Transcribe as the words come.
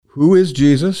who is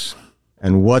Jesus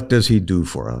and what does he do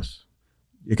for us?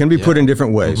 It can be put in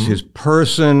different ways. Mm-hmm. His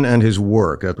person and his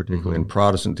work, particularly in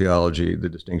Protestant theology, the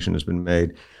distinction has been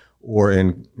made, or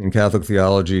in Catholic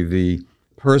theology, the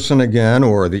person again,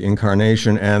 or the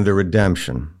incarnation and the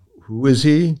redemption. Who is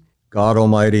he? God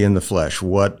Almighty in the flesh.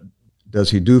 What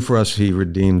does he do for us? He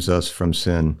redeems us from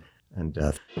sin and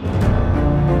death.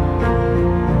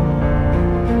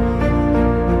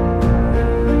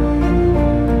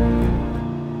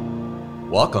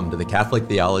 Welcome to the Catholic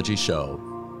Theology Show,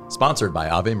 sponsored by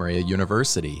Ave Maria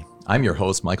University. I'm your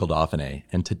host, Michael Dauphiné,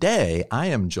 and today I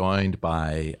am joined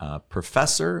by a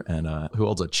professor who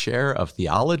holds a chair of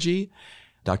theology,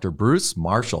 Dr. Bruce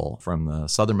Marshall from the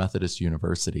Southern Methodist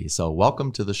University. So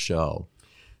welcome to the show.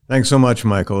 Thanks so much,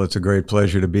 Michael. It's a great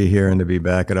pleasure to be here and to be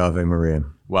back at Ave Maria.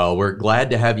 Well, we're glad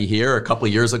to have you here. A couple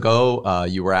of years ago,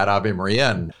 you were at Ave Maria,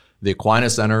 and the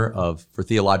Aquinas Center for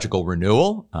Theological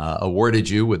Renewal awarded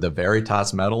you with the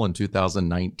Veritas Medal in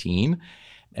 2019.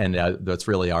 And that's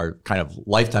really our kind of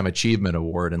lifetime achievement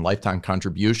award and lifetime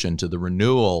contribution to the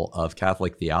renewal of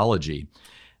Catholic theology.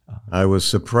 I was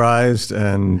surprised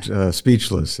and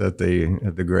speechless at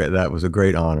the great. That was a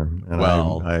great honor. And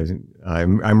well,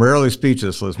 I'm rarely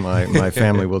speechless, as my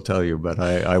family will tell you, but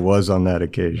I was on that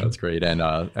occasion. That's great, and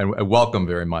welcome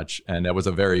very much. And that was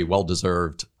a very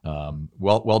well-deserved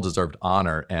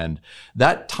honor. And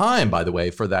that time, by the way,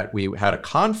 for that we had a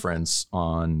conference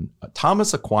on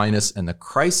Thomas Aquinas and the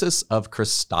crisis of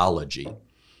Christology.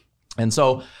 And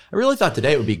so I really thought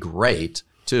today it would be great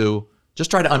to just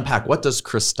try to unpack, what does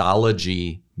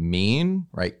Christology mean,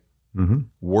 right? Mm-hmm.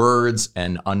 Words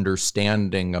and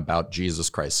understanding about Jesus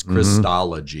Christ,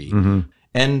 Christology. Mm-hmm.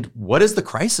 And what is the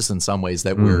crisis in some ways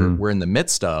that we're in the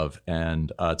midst of?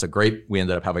 And we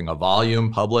ended up having a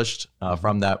volume published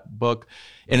from that book.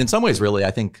 And in some ways, really,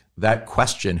 I think that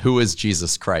question, who is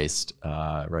Jesus Christ,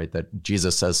 right, that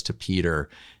Jesus says to Peter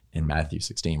in Matthew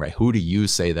 16, right, who do you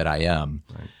say that I am,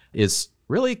 right, is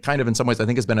really kind of in some ways, I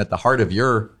think, has been at the heart of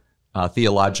your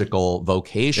theological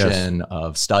vocation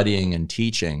of studying and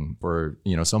teaching for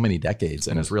so many decades,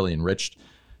 and has really enriched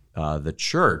the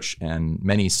church and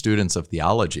many students of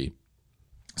theology.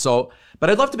 So, but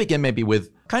I'd love to begin maybe with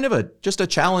kind of just a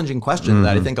challenging question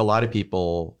that I think a lot of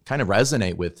people kind of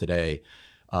resonate with today.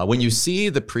 When you see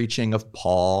the preaching of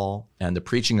Paul and the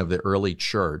preaching of the early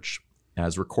church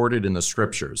as recorded in the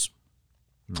scriptures,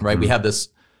 right? We have this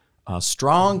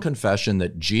strong confession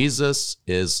that Jesus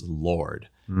is Lord.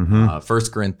 1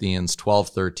 Corinthians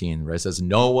 12:13, right, says,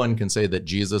 no one can say that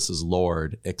Jesus is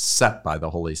Lord except by the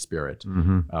Holy Spirit.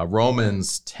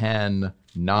 Romans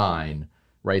 10:9,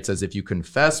 right, says, if you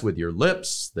confess with your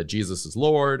lips that Jesus is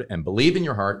Lord and believe in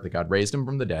your heart that God raised him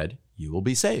from the dead, you will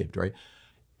be saved, right?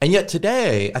 And yet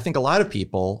today, I think a lot of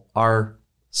people are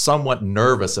somewhat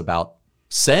nervous about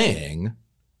saying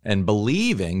and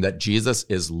believing that Jesus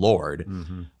is Lord.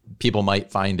 People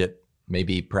might find it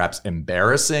maybe perhaps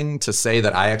embarrassing to say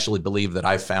that I actually believe that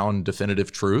I found definitive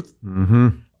truth,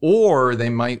 or they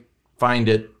might find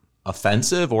it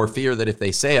offensive or fear that if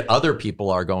they say it, other people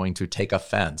are going to take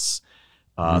offense.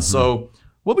 So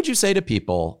what would you say to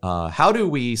people? How do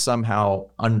we somehow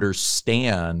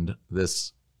understand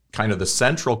this kind of the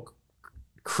central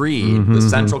creed, the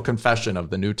central confession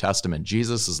of the New Testament,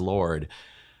 Jesus is Lord?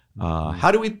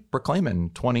 How do we proclaim it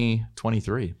in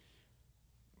 2023?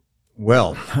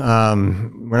 Well,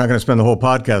 we're not going to spend the whole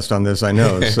podcast on this, I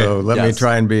know, so let me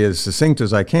try and be as succinct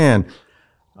as I can.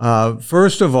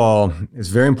 First of all, it's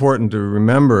very important to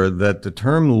remember that the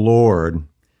term Lord,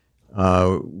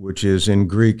 which is in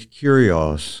Greek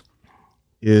Kyrios,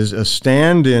 is a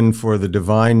stand-in for the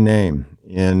divine name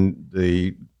in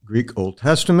the Greek Old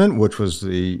Testament, which was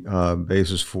the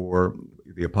basis for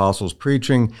the apostles'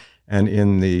 preaching, and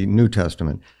in the New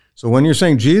Testament. So when you're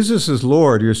saying Jesus is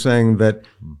Lord, you're saying that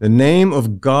the name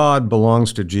of God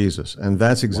belongs to Jesus. And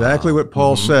that's exactly what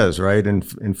Paul says, right, in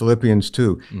Philippians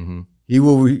 2. He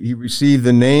receive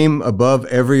the name above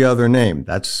every other name.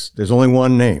 There's only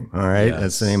one name, all right?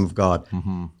 That's the name of God.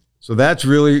 So that's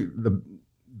really the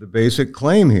basic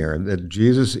claim here, that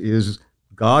Jesus is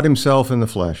God himself in the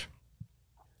flesh.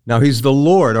 Now, he's the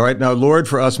Lord, all right? Now, Lord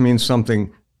for us means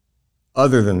something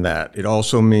other than that. It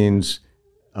also means,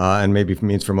 and maybe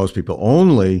means for most people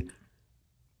only,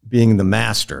 being the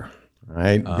master,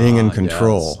 right? Being in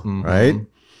control, right?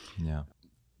 Yeah.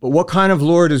 But what kind of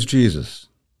Lord is Jesus?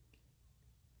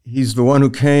 He's the one who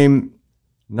came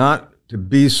not to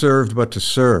be served, but to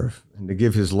serve, and to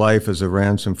give his life as a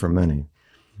ransom for many.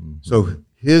 So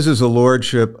his is a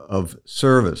lordship of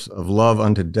service, of love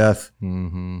unto death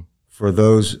for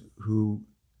those who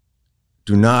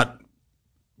do not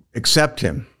accept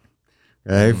him,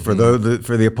 Okay, for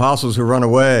the apostles who run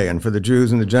away, and for the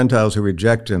Jews and the Gentiles who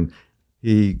reject him,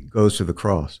 he goes to the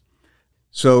cross.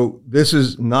 So this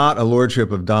is not a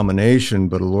lordship of domination,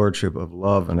 but a lordship of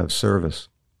love and of service.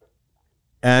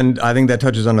 And I think that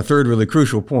touches on a third really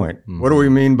crucial point. What do we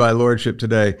mean by lordship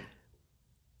today?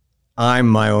 I'm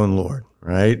my own Lord,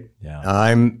 right? Yeah.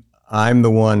 I'm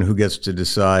the one who gets to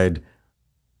decide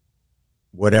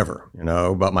whatever,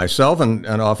 about myself and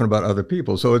often about other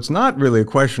people. So it's not really a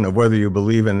question of whether you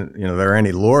believe in, there are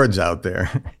any lords out there.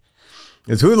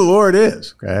 It's who the Lord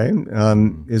is, okay?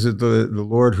 Is it the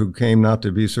Lord who came not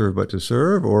to be served but to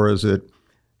serve, or is it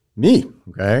me?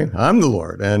 Okay, I'm the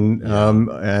Lord, and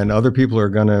other people are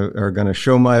gonna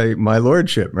show my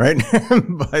lordship, right?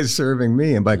 By serving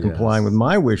me and by complying with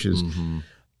my wishes.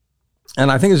 And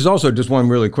I think this is also just one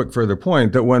really quick further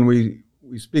point, that when we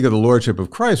speak of the lordship of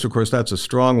Christ, of course, that's a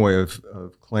strong way of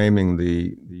claiming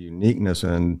the uniqueness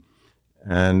and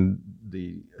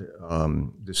the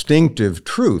distinctive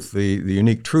truth, the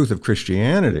unique truth of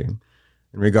Christianity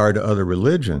in regard to other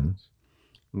religions.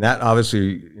 And that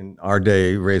obviously in our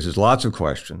day raises lots of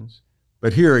questions.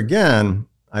 But here again,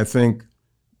 I think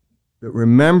that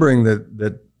remembering that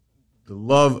the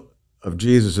love of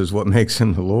Jesus is what makes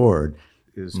him the Lord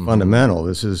is fundamental.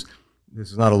 This is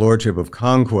not a lordship of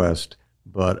conquest,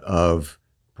 but of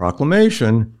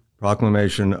proclamation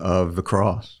of the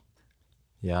cross.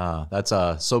 Yeah, that's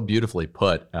so beautifully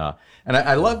put. And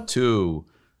I love, too,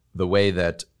 the way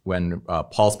that when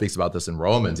Paul speaks about this in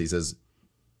Romans, he says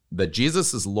that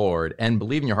Jesus is Lord, and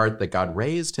believe in your heart that God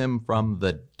raised him from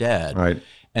the dead. Right.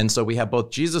 And so we have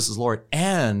both Jesus is Lord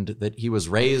and that he was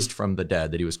raised from the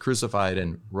dead, that he was crucified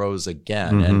and rose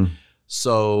again. And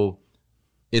so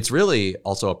it's really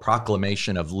also a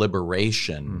proclamation of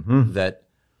liberation, that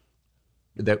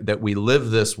we live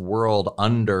this world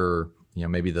under,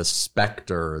 maybe the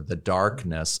specter, the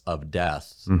darkness of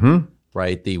death,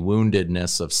 right? The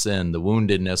woundedness of sin, the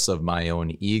woundedness of my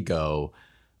own ego.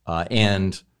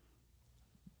 And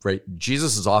right,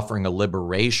 Jesus is offering a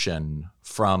liberation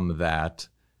from that,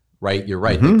 right? You're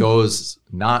right, that goes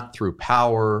not through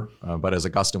power, but as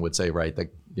Augustine would say, right,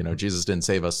 that, Jesus didn't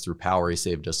save us through power, he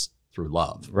saved us through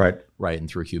love. Right. Right, and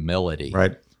through humility.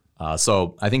 Right.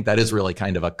 So I think that is really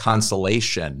kind of a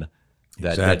consolation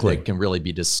that can really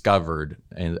be discovered,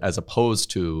 and as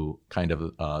opposed to kind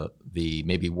of the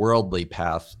maybe worldly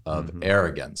path of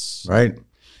arrogance. Right.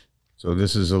 So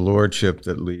this is a lordship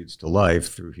that leads to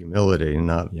life through humility,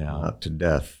 not to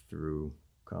death through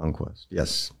conquest.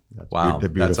 Yes. That's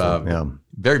beautiful.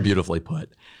 Very beautifully put.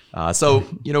 So,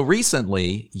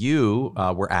 recently you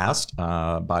were asked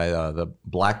by the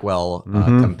Blackwell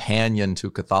Companion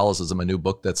to Catholicism, a new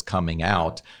book that's coming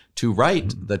out, to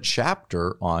write the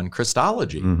chapter on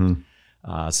Christology.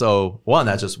 So, one,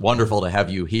 that's just wonderful to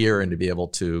have you here and to be able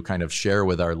to kind of share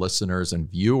with our listeners and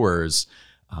viewers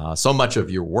so much of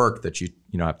your work that you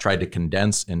have tried to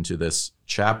condense into this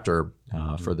chapter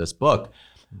for this book.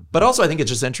 But also, I think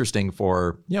it's just interesting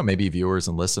for, maybe viewers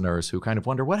and listeners who kind of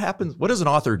wonder what happens, what does an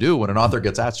author do when an author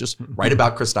gets asked, just write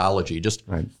about Christology, just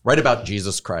write about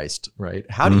Jesus Christ, right?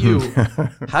 How do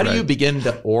you begin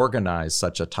to organize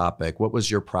such a topic? What was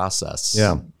your process?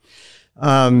 Yeah.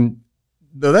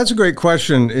 Though that's a great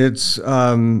question. It's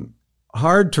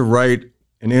hard to write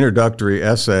an introductory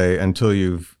essay until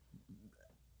you've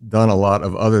done a lot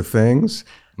of other things.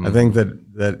 I think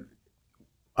that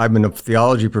I've been a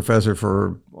theology professor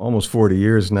for almost 40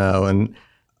 years now. And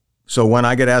so when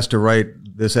I get asked to write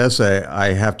this essay,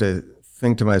 I have to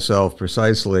think to myself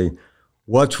precisely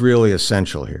what's really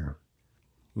essential here.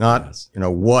 Not,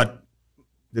 what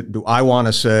do I want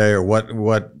to say, or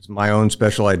what's my own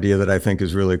special idea that I think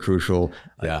is really crucial.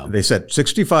 Yeah. They said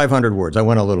 6,500 words. I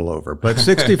went a little over, but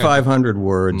 6,500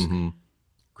 words,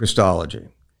 Christology.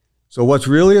 So what's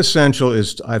really essential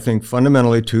is, I think,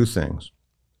 fundamentally two things.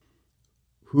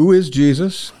 Who is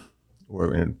Jesus?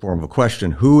 Or in form of a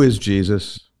question, who is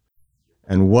Jesus?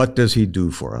 And what does he do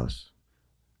for us?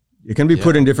 It can be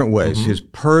put in different ways. His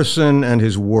person and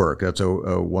his work. That's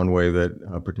a one way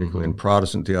that, particularly in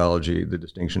Protestant theology, the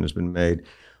distinction has been made.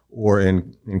 Or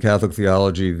in Catholic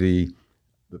theology, the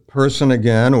person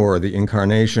again, or the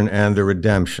incarnation and the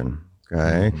redemption.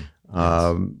 Okay,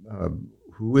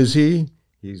 who is he?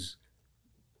 He's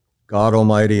God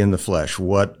Almighty in the flesh.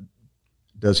 What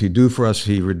does he do for us?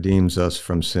 He redeems us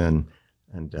from sin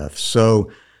and death.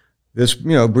 So this,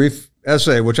 brief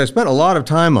essay, which I spent a lot of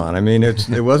time on. I mean,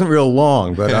 it wasn't real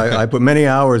long, but I put many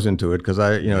hours into it because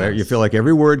you feel like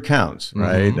every word counts,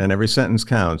 right? And every sentence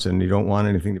counts, and you don't want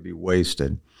anything to be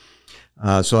wasted.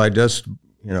 So I just,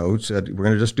 said we're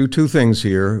going to just do two things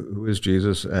here: who is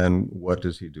Jesus, and what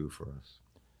does he do for us?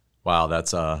 Wow,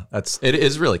 it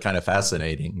is really kind of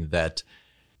fascinating that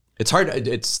it's hard.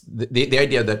 It's the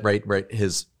idea that right,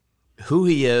 who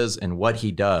he is and what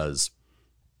he does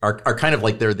are kind of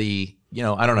like they're the,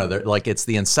 I don't know, they're like it's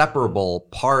the inseparable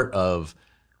part of,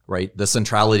 right, the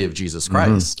centrality of Jesus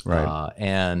Christ. Right.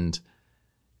 And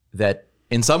that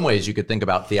in some ways you could think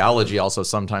about theology also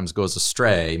sometimes goes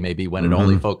astray, maybe when it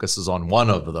only focuses on one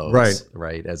of those,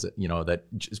 right? As that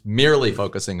just merely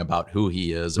focusing about who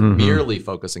he is, or merely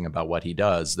focusing about what he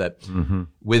does, that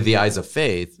with the eyes of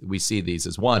faith, we see these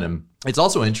as one. And it's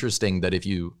also interesting that if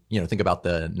you think about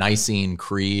the Nicene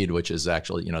Creed, which is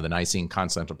actually, the Nicene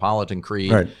Constantinopolitan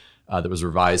Creed, right, that was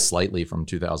revised slightly from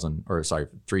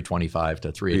 325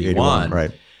 to 381,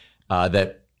 right,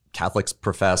 that Catholics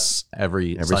profess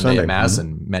every Sunday at Mass,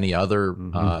 and many other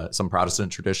some Protestant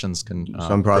traditions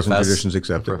traditions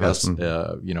accept profess on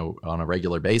a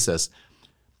regular basis.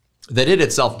 That it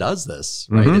itself does this,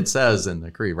 right? It says in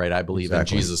the Creed, right? I believe in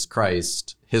Jesus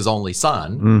Christ, His only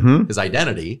Son, His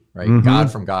identity, right?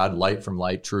 God from God, light from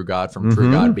light, true God from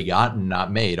true God, begotten,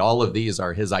 not made. All of these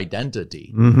are His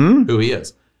identity, who He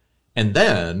is, and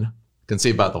then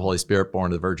conceived by the Holy Spirit,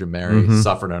 born of the Virgin Mary,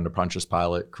 suffered under Pontius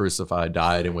Pilate, crucified,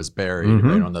 died, and was buried.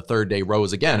 Right? On the third day,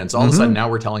 rose again. And so all of a sudden, now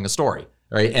we're telling a story,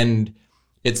 right? And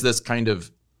it's this kind of,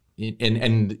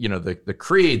 the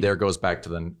creed there goes back to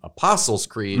the Apostles'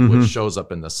 Creed, which shows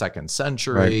up in the 2nd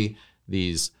century.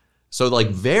 Right. So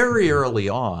like very early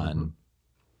on,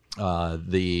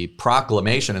 the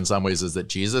proclamation in some ways is that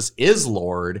Jesus is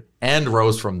Lord and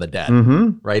rose from the dead,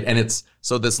 right? And it's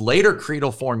so this later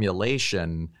creedal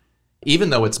formulation,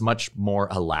 even though it's much more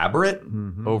elaborate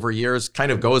over years,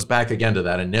 kind of goes back again to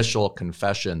that initial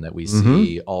confession that we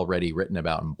see already written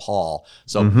about in Paul.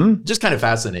 So just kind of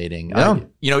fascinating. Yeah.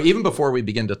 Even before we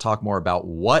begin to talk more about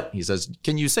what he says,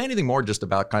 can you say anything more just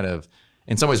about kind of,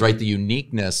 in some ways, right, the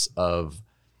uniqueness of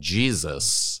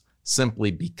Jesus simply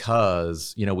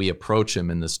because, we approach him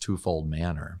in this twofold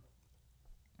manner?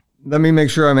 Let me make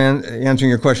sure I'm answering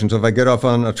your question. So if I get off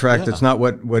on a track that's not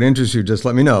what interests you, just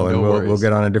let me know, and we'll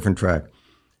get on a different track.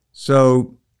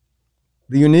 So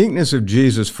the uniqueness of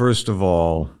Jesus, first of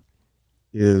all,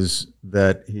 is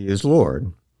that he is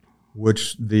Lord,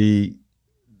 which the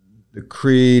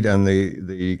creed and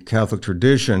the Catholic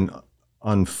tradition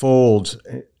unfolds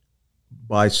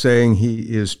by saying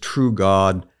he is true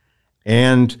God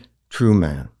and true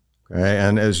man. Okay?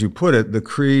 And as you put it, the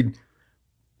creed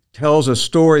tells a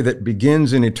story that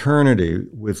begins in eternity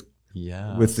with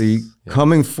the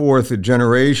coming forth, the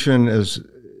generation, as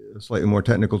a slightly more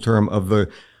technical term, of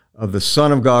the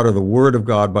Son of God, or the Word of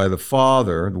God by the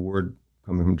Father, the Word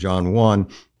coming from John 1.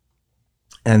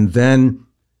 And then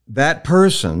that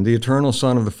person, the eternal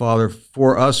Son of the Father,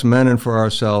 for us men and for our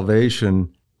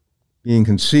salvation, being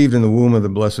conceived in the womb of the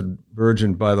Blessed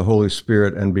Virgin by the Holy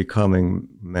Spirit and becoming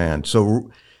man. So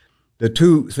the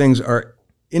two things are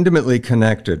intimately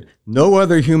connected. No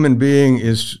other human being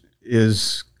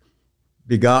is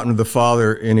begotten of the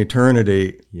Father in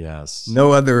eternity. Yes.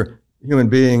 No other human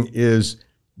being is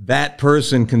that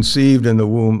person conceived in the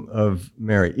womb of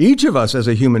Mary. Each of us as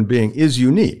a human being is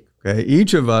unique. Okay?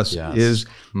 Each of us is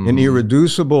an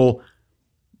irreducible,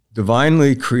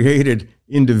 divinely created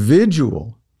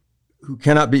individual who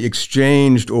cannot be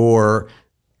exchanged or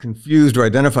confused or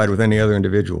identified with any other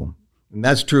individual. And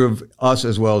that's true of us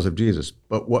as well as of Jesus.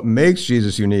 But what makes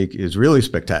Jesus unique is really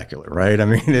spectacular, right? I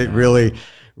mean, it really,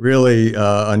 really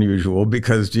unusual,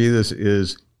 because Jesus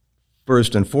is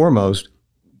first and foremost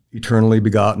eternally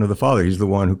begotten of the Father. He's the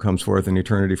one who comes forth in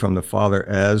eternity from the Father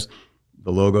as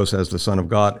the Logos, as the Son of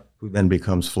God, who then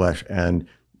becomes flesh. And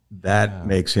that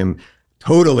makes him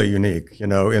totally unique, in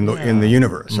the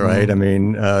universe, right? I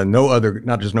mean,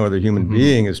 not just no other human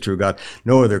being is true God,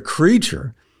 no other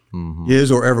creature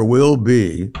is or ever will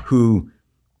be who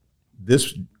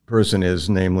this person is,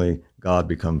 namely God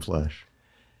become flesh.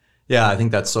 Yeah, I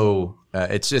think that's so,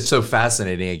 it's just so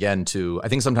fascinating again I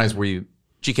think sometimes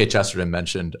G.K. Chesterton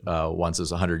mentioned once, it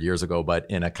was 100 years ago, but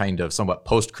in a kind of somewhat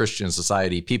post-Christian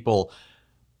society, people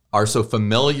are so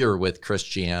familiar with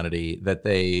Christianity that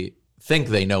they think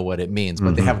they know what it means,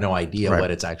 but they have no idea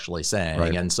what it's actually saying.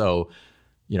 Right. And so,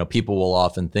 people will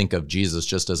often think of Jesus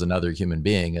just as another human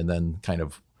being, and then kind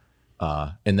of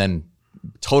and then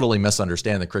totally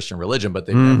misunderstand the Christian religion, but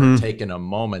they've never taken a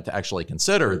moment to actually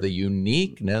consider the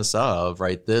uniqueness of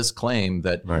this claim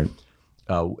that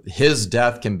his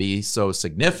death can be so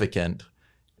significant,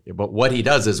 but what he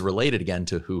does is related again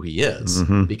to who he is,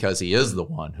 because he is the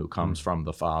one who comes from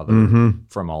the Father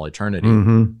from all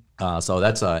eternity. So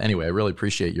that's anyway, I really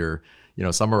appreciate your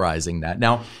summarizing that.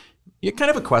 Now,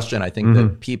 kind of a question I think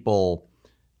that people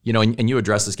and you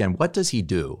address this again, what does he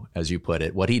do, as you put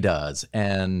it, what he does?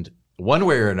 And one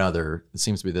way or another, it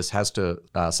seems to be this has to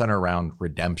center around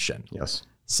redemption. Yes.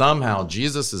 Somehow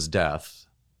Jesus' death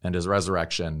and his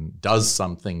resurrection does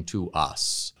something to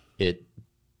us. It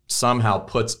somehow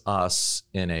puts us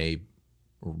in a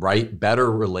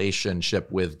better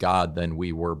relationship with God than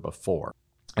we were before.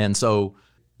 And so,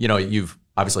 you've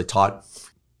obviously taught,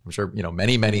 I'm sure,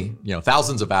 many,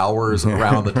 thousands of hours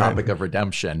around the topic of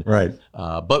redemption. Right.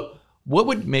 But what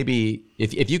would maybe,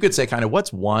 if you could say kind of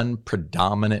what's one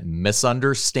predominant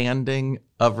misunderstanding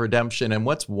of redemption, and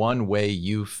what's one way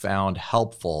you found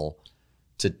helpful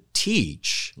to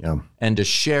teach and to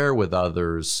share with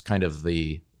others kind of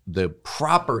the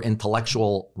proper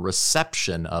intellectual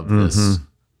reception of this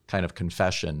kind of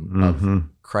confession of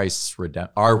Christ's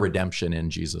our redemption in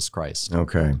Jesus Christ?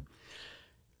 Okay.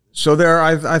 So there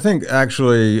are, I think,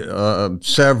 actually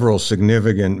several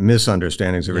significant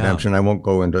misunderstandings of redemption. I won't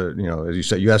go into, as you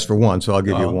said, you asked for one, so I'll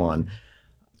give you one.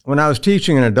 When I was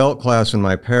teaching an adult class in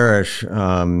my parish,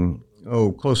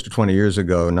 close to 20 years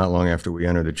ago, not long after we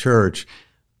entered the church,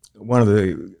 one of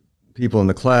the people in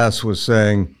the class was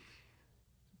saying,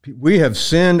 we have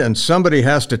sinned and somebody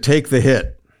has to take the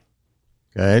hit.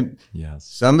 Okay? Yes.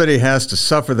 Somebody has to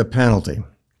suffer the penalty.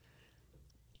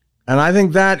 And I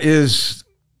think that is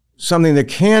something that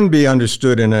can be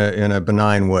understood in a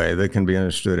benign way, that can be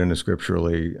understood in a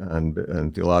scripturally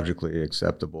and theologically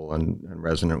acceptable and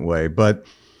resonant way. But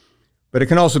it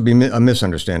can also be a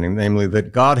misunderstanding, namely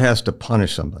that God has to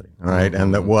punish somebody, all right?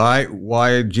 And that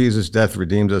why Jesus' death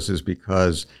redeems us is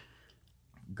because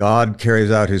God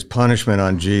carries out his punishment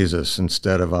on Jesus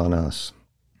instead of on us.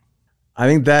 I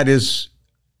think that is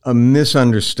a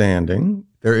misunderstanding.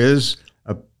 There is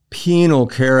a penal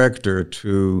character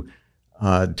to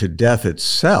death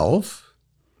itself.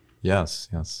 Yes.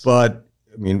 But,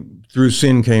 through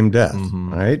sin came death,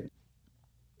 right?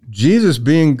 Jesus,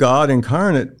 being God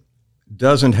incarnate,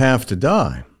 doesn't have to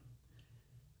die.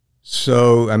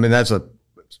 So, that's a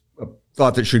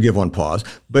thought that should give one pause.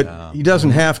 But he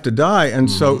doesn't have to die. And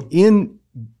so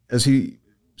as he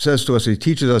says to us, he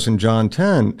teaches us in John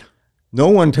 10, no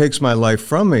one takes my life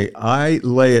from me. I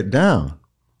lay it down,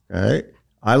 okay?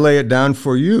 I lay it down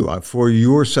for you, for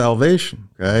your salvation,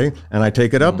 okay? And I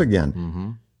take it up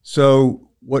again. So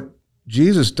what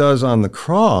Jesus does on the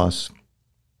cross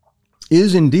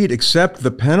is indeed accept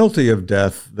the penalty of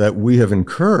death that we have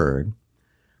incurred,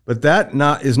 but that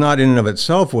is not in and of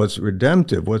itself what's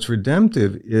redemptive. What's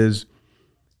redemptive is,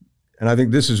 and I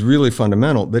think this is really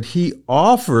fundamental, that he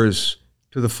offers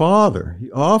to the Father, he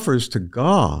offers to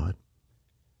God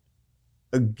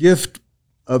a gift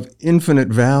of infinite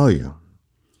value.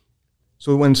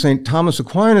 So when St. Thomas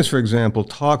Aquinas, for example,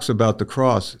 talks about the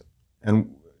cross,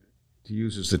 and he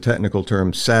uses the technical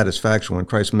term satisfaction, when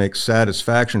Christ makes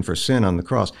satisfaction for sin on the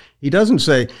cross, he doesn't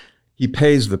say he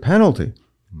pays the penalty.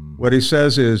 What he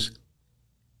says is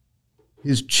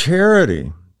his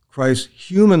charity, Christ's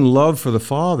human love for the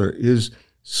Father, is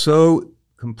so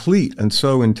complete and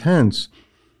so intense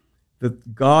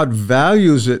that God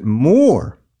values it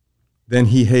more than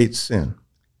he hates sin.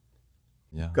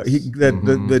 Yeah.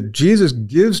 That Jesus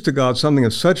gives to God something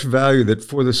of such value that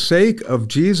for the sake of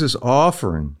Jesus'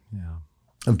 offering,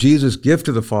 of Jesus' gift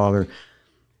to the Father,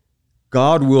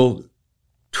 God will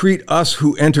treat us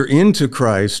who enter into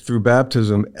Christ through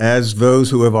baptism as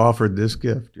those who have offered this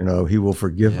gift. He will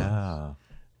forgive us.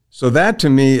 So that to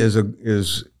me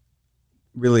is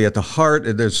really at the heart.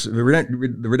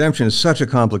 The redemption is such a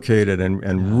complicated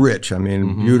and rich,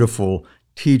 beautiful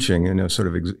teaching, sort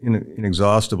of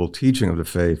inexhaustible teaching of the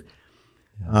faith.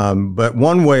 But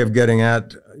one way of getting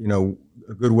at,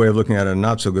 a good way of looking at it, and a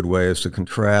not so good way, is to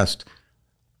contrast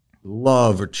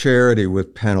love or charity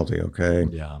with penalty, okay?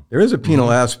 Yeah. There is a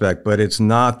penal aspect, but it's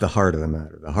not the heart of the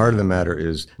matter. The heart of the matter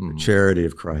is the charity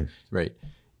of Christ. Right.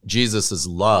 Jesus'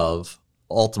 love,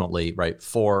 ultimately, right,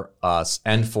 for us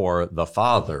and for the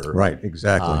Father, right,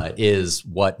 exactly, is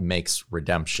what makes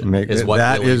redemption, is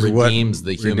what really redeems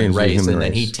the human race. And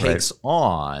then he takes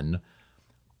on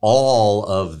all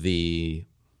of the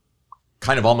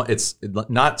kind of almost, it's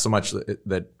not so much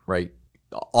that right,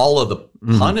 all of the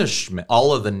punishment,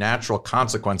 all of the natural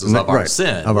consequences of our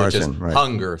sin, which is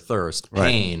hunger, thirst,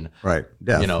 pain,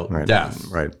 death, death,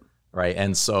 right.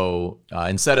 And so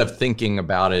instead of thinking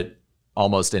about it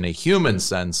almost in a human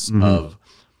sense of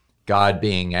God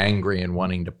being angry and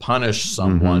wanting to punish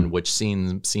someone, which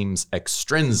seems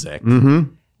extrinsic,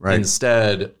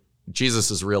 instead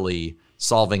Jesus is really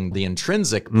solving the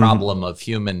intrinsic problem of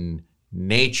human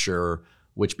nature,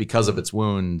 which because of its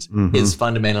wounds is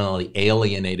fundamentally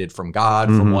alienated from God,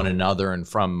 from one another, and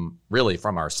from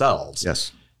ourselves.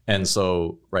 Yes. And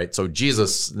so, right, so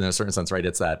Jesus, in a certain sense, right,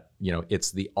 it's that,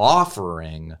 it's the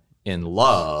offering in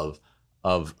love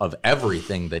of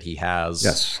everything that he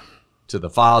has to the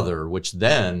Father, which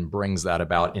then brings that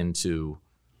about into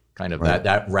kind of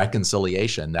that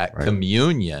reconciliation, that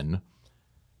communion,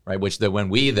 right, which that when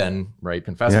we then, right,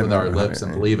 confess with our lips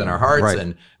and believe in our hearts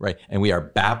and we are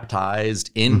baptized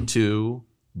into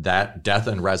that death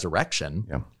and resurrection,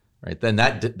 right, then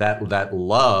that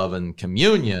love and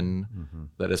communion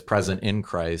that is present in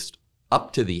Christ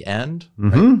up to the end,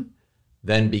 right,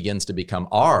 then begins to become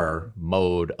our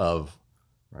mode of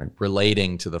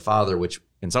relating to the Father, which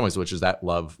in some ways, which is that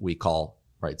love we call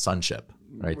sonship,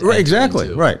 right?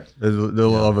 Exactly, right. The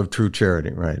love of true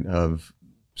charity, right, of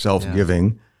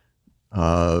self-giving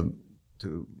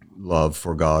to love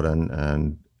for God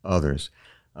and others.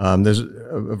 There's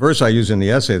a verse I use in the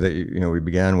essay that we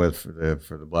began with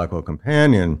for the Blackwell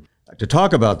Companion to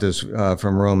talk about this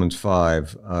from Romans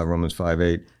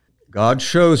 5:8. God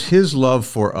shows his love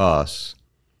for us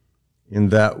in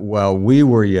that while we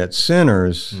were yet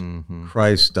sinners,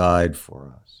 Christ died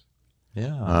for us.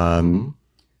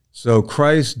 So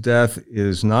Christ's death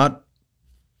is not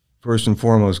first and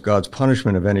foremost God's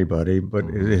punishment of anybody, but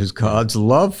it is God's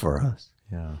love for us.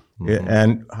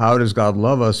 And how does God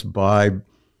love us? By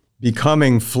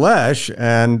becoming flesh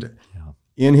and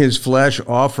in his flesh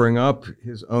offering up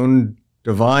his own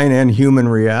divine and human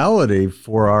reality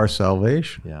for our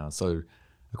salvation. So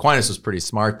Aquinas was pretty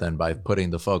smart then by putting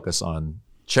the focus on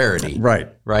charity. Right.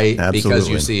 Absolutely. Because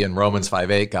you see in Romans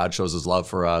 5:8, God shows his love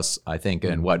for us. I think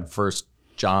in 1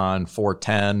 John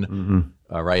 4:10,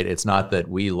 right? It's not that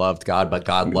we loved God, but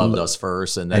God loved us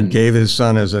first, and then gave his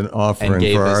Son as an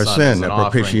offering for our sin, a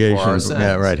propitiation.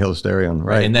 Hilsterion,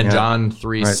 right? And then John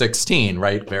 3:16,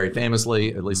 right? Very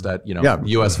famously, at least at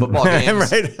U.S. football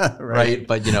games, right?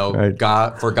 But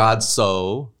God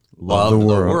so loved the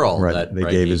world that they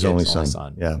gave his only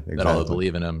Son. That all who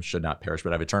believe in him should not perish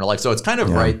but have eternal life. So it's kind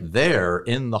of right there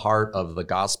in the heart of the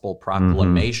gospel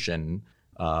proclamation,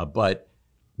 but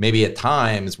maybe at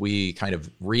times we kind of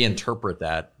reinterpret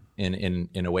that in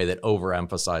a way that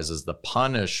overemphasizes the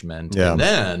punishment. And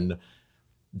then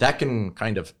that can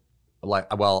kind of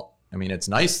it's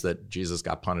nice that Jesus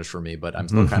got punished for me, but I'm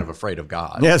still kind of afraid of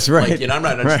God. Yes, right. I'm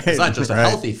not. It's not just a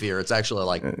healthy fear; it's actually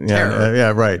like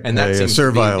terror. Right. And that seems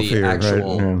servile to be the fear.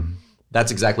 Actual.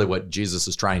 That's exactly what Jesus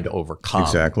is trying to overcome.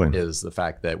 Exactly. Is the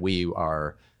fact that we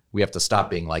have to stop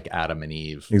being like Adam and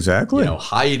Eve. Exactly.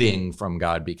 Hiding from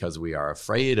God because we are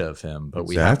afraid of him, but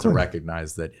we have to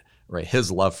recognize that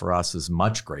his love for us is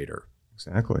much greater.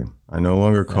 Exactly. I no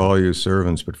longer call you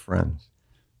servants, but friends.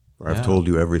 For I've told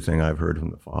you everything I've heard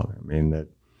from the Father. I mean, that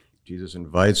Jesus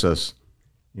invites us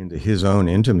into his own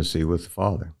intimacy with the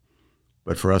Father.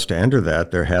 But for us to enter that,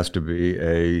 there has to be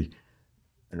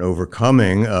an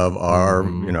overcoming of our,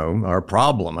 our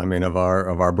problem. I mean, of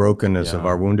our brokenness, of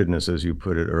our woundedness, as you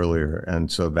put it earlier.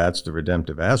 And so that's the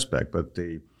redemptive aspect. But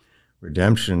the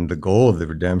redemption, the goal of the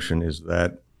redemption is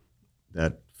that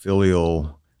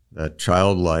filial, that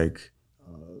childlike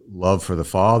love for the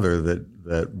Father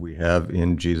that we have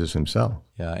in Jesus himself.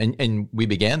 And we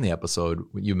began the episode,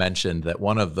 you mentioned that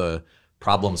one of the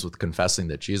problems with confessing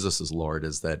that Jesus is Lord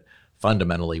is that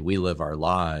fundamentally we live our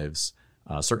lives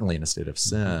certainly in a state of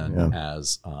sin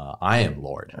as I am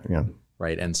Lord,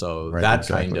 right? And so that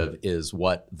kind of is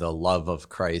what the love of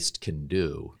Christ can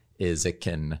do, is it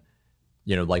can,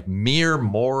 like mere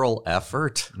moral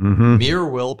effort, mere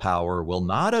willpower will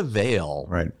not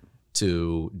avail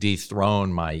to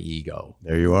dethrone my ego.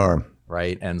 There you are.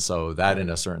 Right. And so that in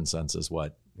a certain sense is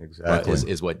what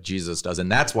is what Jesus does. And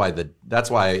that's why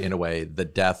in a way the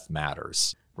death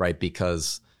matters, right?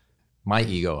 Because my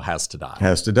ego has to die.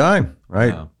 Has to die,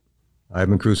 right? I've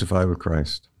been crucified with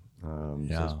Christ,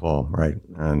 says Paul, right?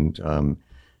 And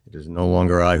it is no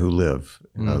longer I who live.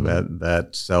 That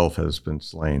self has been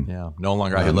slain. No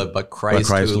longer I who live, but Christ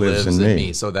who lives in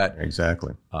me. So that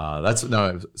that's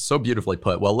so beautifully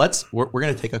put. Well, we're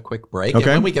going to take a quick break, and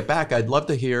when we get back, I'd love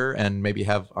to hear and maybe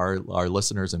have our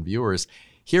listeners and viewers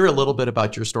hear a little bit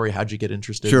about your story. How'd you get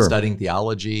interested in studying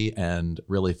theology and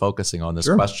really focusing on this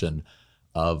question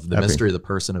of the mystery of the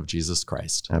person of Jesus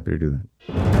Christ? Happy to do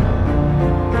that.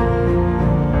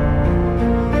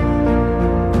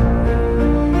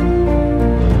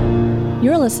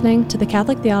 You're listening to the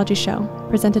Catholic Theology Show,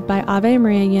 presented by Ave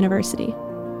Maria University.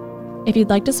 If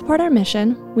you'd like to support our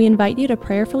mission, we invite you to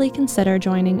prayerfully consider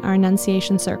joining our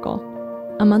Annunciation Circle,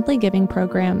 a monthly giving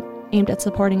program aimed at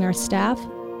supporting our staff,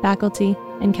 faculty,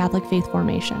 and Catholic faith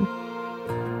formation.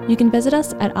 You can visit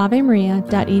us at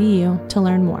avemaria.edu to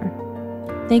learn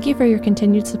more. Thank you for your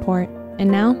continued support, and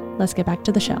now let's get back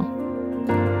to the show.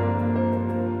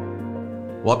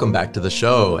 Welcome back to the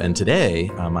show. And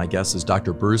today, my guest is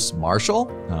Dr. Bruce Marshall,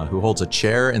 who holds a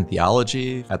chair in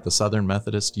theology at the Southern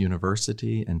Methodist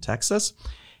University in Texas.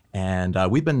 And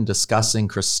we've been discussing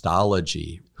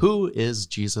Christology. Who is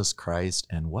Jesus Christ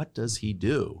and what does he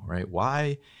do, right?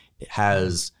 Why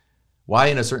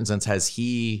in a certain sense has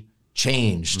he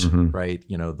changed, right?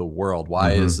 The world.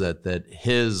 Why is it that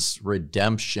his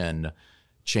redemption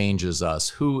changes us?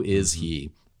 Who is he?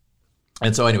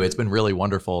 And so anyway, it's been really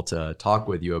wonderful to talk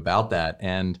with you about that.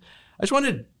 And I just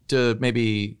wanted to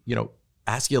maybe,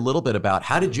 ask you a little bit about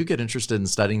how did you get interested in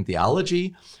studying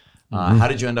theology? How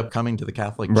did you end up coming to the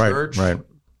Catholic Church? Right.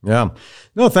 Yeah.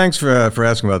 No, thanks for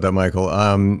asking about that, Michael.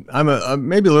 I'm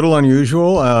maybe a little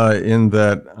unusual in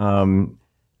that,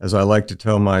 as I like to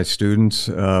tell my students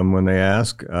when they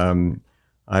ask,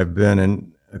 I've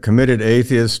been a committed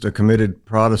atheist, a committed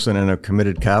Protestant, and a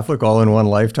committed Catholic all in one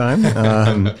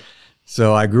lifetime.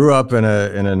 So I grew up in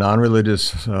a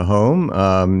non-religious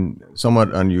home,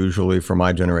 somewhat unusually for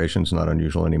my generation. It's not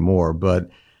unusual anymore, but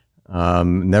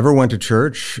never went to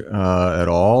church at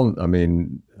all. I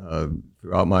mean,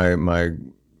 throughout my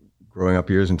growing up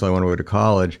years until I went away to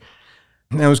college.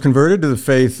 And I was converted to the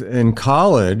faith in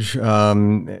college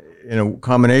in a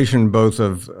combination both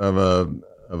of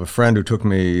a friend who took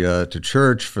me to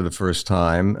church for the first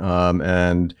time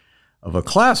and of a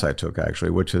class I took, actually,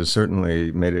 which has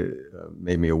certainly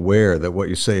made me aware that what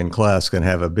you say in class can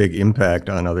have a big impact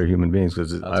on other human beings.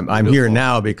 Because I'm here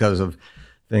now because of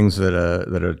things that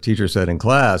a teacher said in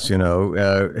class,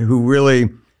 who really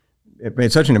it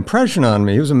made such an impression on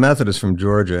me. He was a Methodist from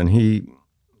Georgia, and he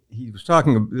was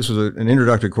talking. This was an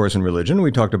introductory course in religion.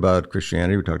 We talked about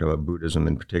Christianity. We talked about Buddhism,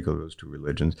 in particular, those two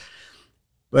religions.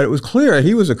 But it was clear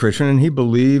he was a Christian and he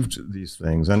believed these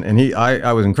things, and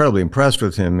I was incredibly impressed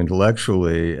with him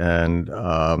intellectually, and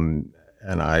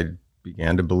I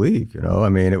began to believe. I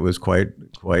mean, it was quite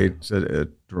a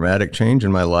dramatic change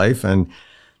in my life,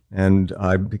 and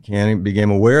I became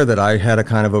aware that I had a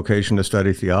kind of vocation to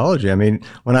study theology. I mean,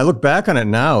 when I look back on it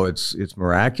now, it's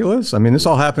miraculous. I mean, this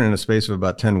all happened in a space of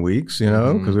about 10 weeks,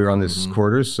 because we were on this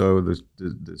quarters, so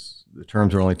the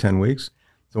terms are only 10 weeks.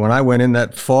 So when I went in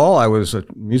that fall, I was a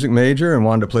music major and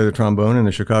wanted to play the trombone in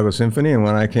the Chicago Symphony. And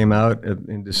when I came out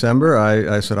in December,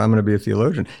 I said, I'm going to be a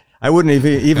theologian. I wouldn't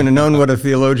even have known what a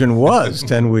theologian was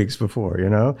 10 weeks before,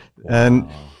 Wow. And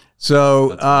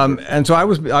so I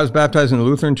was baptized in the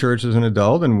Lutheran Church as an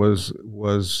adult and was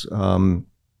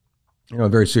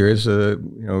very serious,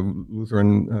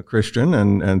 Lutheran Christian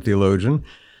and theologian.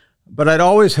 But I'd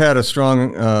always had a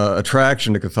strong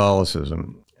attraction to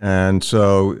Catholicism. And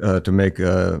so to make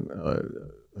a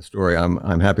story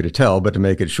I'm happy to tell, but to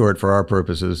make it short for our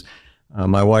purposes,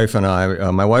 my wife and I,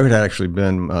 my wife had actually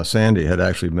been, Sandy had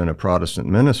actually been a Protestant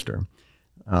minister.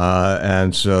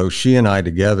 And so she and I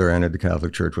together entered the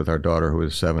Catholic Church with our daughter, who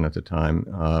was 7 at the time,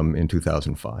 in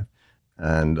 2005.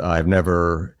 And I've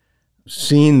never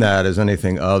seen that as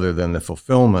anything other than the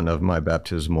fulfillment of my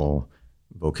baptismal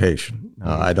vocation.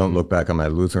 I don't look back on my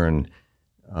Lutheran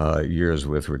years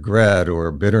with regret or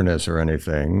bitterness or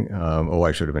anything.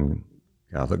 I should have been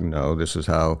Catholic. No, this is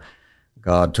how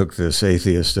God took this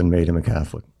atheist and made him a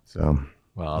Catholic. So,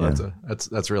 well, yeah.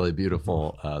 That's really a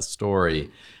beautiful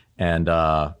story, and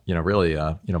really,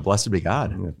 blessed be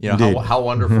God. How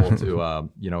wonderful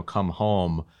to come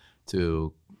home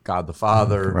to God the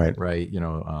Father,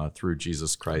 right? Through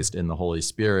Jesus Christ in the Holy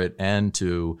Spirit, and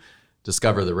to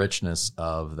discover the richness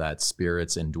of that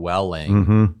Spirit's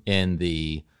indwelling in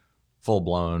the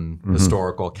full-blown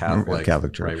historical Catholic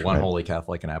Church, right? One holy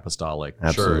Catholic and Apostolic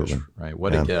Church, right?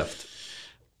 What a gift.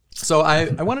 So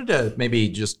I wanted to maybe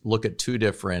just look at two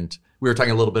different, we were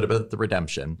talking a little bit about the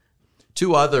redemption,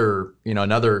 two other,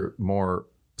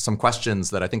 some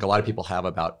questions that I think a lot of people have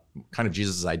about kind of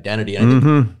Jesus' identity. And I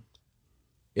think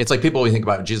it's like people, when you think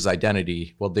about Jesus'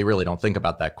 identity, well, they really don't think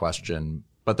about that question.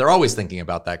 But they're always thinking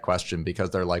about that question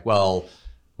because they're like, well,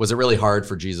 was it really hard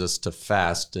for Jesus to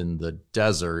fast in the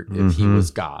desert if he was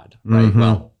God, right?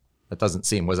 Well, that doesn't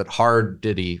seem. Was it hard?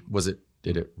 Did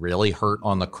it really hurt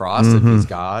on the cross if he's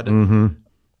God?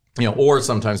 Or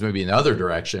sometimes maybe in the other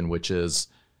direction, which is,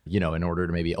 in order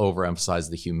to maybe overemphasize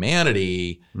the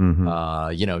humanity,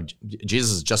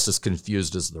 Jesus is just as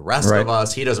confused as the rest of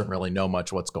us. He doesn't really know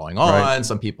much what's going on.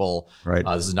 Some people,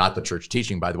 this is not the church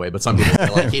teaching, by the way, but some people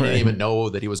feel like he didn't even know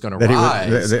that he was going to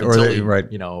rise.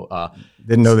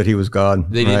 Didn't know that he was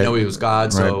God. They didn't know he was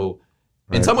God. So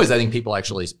in some ways, I think people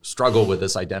actually struggle with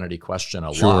this identity question a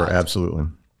lot. Sure, absolutely.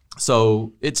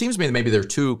 So it seems to me that maybe there are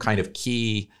two kind of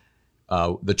key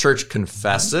The church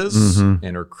confesses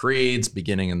in her creeds,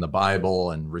 beginning in the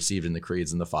Bible and received in the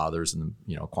creeds and the fathers and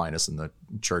Aquinas in the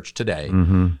church today.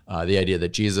 The idea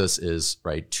that Jesus is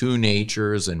two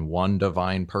natures in one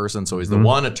divine person. So he's the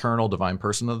one eternal divine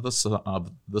person of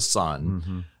the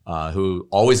Son, who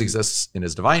always exists in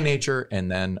his divine nature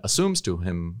and then assumes to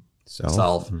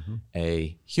himself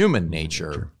a human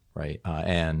nature, right?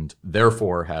 And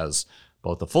therefore has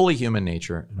both a fully human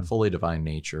nature and a fully divine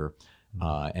nature.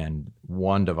 And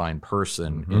one divine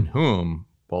person in whom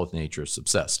both natures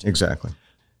subsist. Exactly.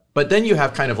 But then you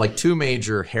have kind of like two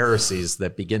major heresies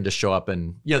that begin to show up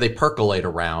and, they percolate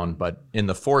around. But in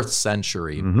the 4th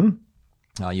century,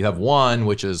 you have one,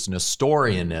 which is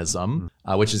Nestorianism,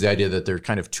 which is the idea that there are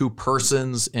kind of two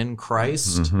persons in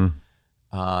Christ.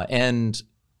 And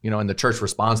the church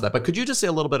responds to that. But could you just say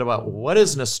a little bit about what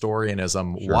is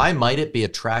Nestorianism? Sure. Why might it be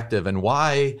attractive? And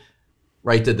why...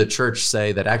 did the church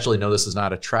say that actually, no, this is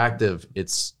not attractive,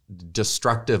 it's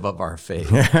destructive of our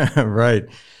faith? Right.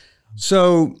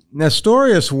 So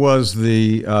Nestorius was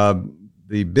the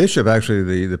bishop,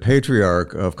 actually the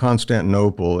patriarch of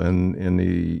Constantinople in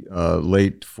the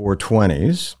late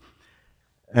 420s.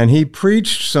 And he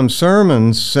preached some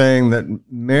sermons saying that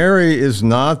Mary is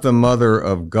not the mother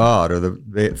of God, or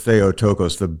the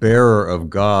Theotokos, the bearer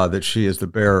of God, that she is the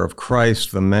bearer of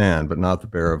Christ the man, but not the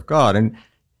bearer of God. And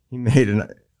he made a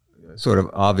sort of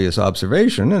obvious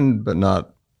observation, but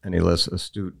not any less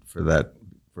astute for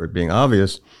it being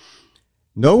obvious.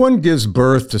 No one gives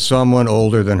birth to someone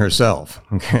older than herself.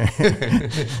 Okay,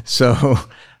 so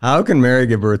how can Mary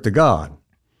give birth to God?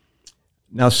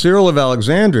 Now, Cyril of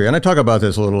Alexandria, and I talk about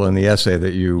this a little in the essay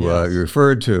that you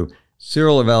referred to.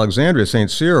 Cyril of Alexandria,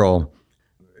 Saint Cyril,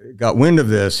 got wind of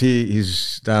this.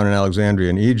 He's down in Alexandria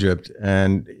in Egypt,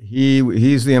 and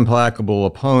he's the implacable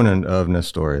opponent of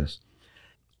Nestorius.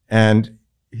 And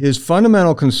his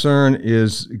fundamental concern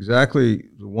is exactly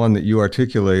the one that you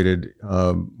articulated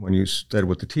when you said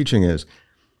what the teaching is,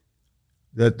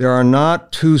 that there are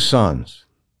not two sons.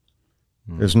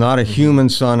 There's not a human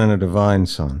son and a divine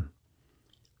son.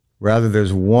 Rather,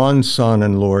 there's one Son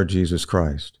and Lord Jesus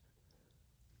Christ,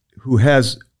 who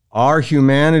has our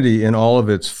humanity in all of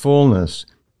its fullness,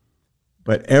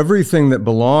 but everything that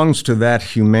belongs to that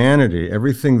humanity,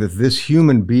 everything that this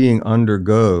human being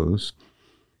undergoes,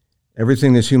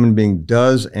 everything this human being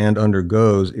does and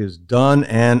undergoes is done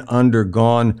and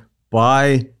undergone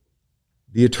by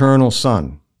the eternal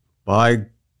Son, by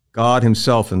God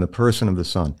himself in the person of the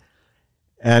Son.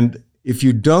 And if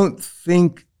you don't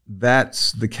think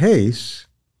that's the case,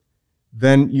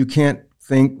 then you can't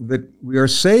think that we are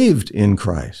saved in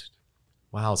Christ.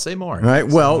 Wow, say more. Right?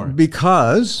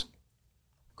 Because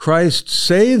Christ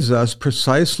saves us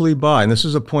precisely by, and this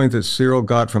is a point that Cyril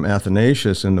got from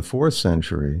Athanasius in the 4th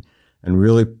century and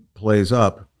really plays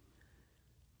up.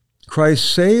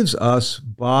 Christ saves us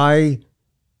by,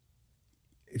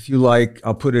 if you like,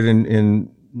 I'll put it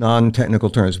in non-technical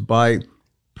terms, by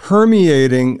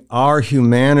permeating our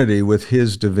humanity with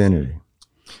his divinity,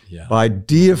 by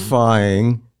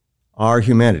deifying our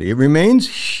humanity. It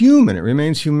remains human, it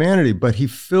remains humanity, but he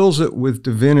fills it with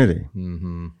divinity.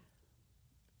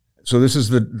 So this is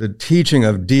the teaching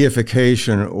of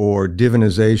deification or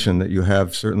divinization that you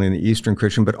have certainly in the Eastern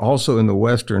Christian, but also in the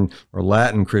Western or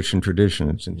Latin Christian tradition.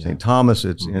 It's in St. Thomas,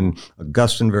 it's in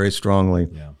Augustine very strongly.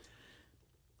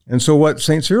 And so what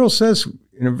St. Cyril says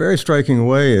in a very striking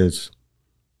way is,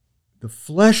 the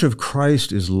flesh of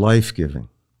Christ is life-giving.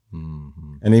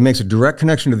 And he makes a direct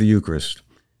connection to the Eucharist.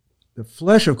 The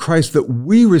flesh of Christ that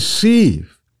we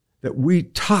receive, that we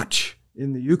touch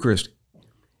in the Eucharist,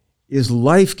 is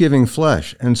life-giving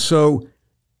flesh. And so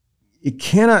it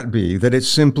cannot be that it's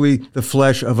simply the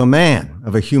flesh of a man,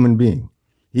 of a human being.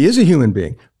 He is a human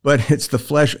being, but it's the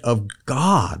flesh of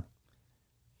God.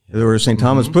 Or as St.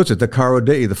 Thomas puts it, the caro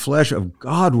Dei, the flesh of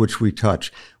God which we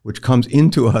touch, which comes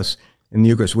into us in the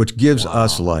Eucharist, which gives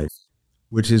us life,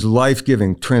 which is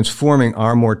life-giving, transforming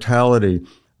our mortality,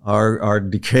 our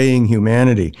decaying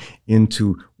humanity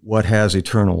into what has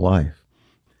eternal life.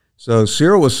 So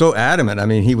Cyril was so adamant. I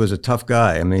mean, he was a tough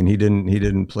guy. I mean, he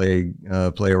didn't play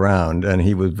around, and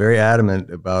he was very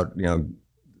adamant about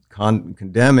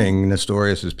condemning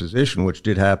Nestorius's position, which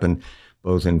did happen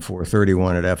both in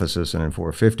 431 at Ephesus and in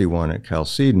 451 at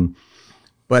Chalcedon.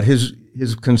 But his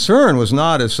concern was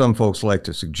not, as some folks like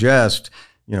to suggest,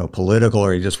 political,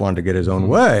 or he just wanted to get his own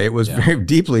way. It was very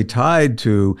deeply tied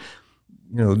to,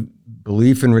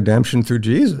 belief in redemption through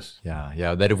Jesus.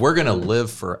 That if we're going to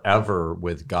live forever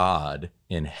with God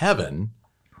in heaven,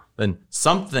 then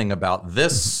something about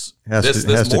this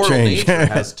this moral change. nature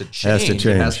has to change. Has to change.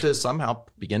 It has to somehow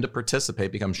begin to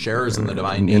participate, become sharers in the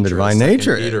divine nature. In the divine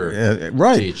nature. Peter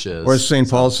right. teaches. Or St.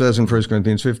 Paul says in 1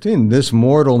 Corinthians 15, this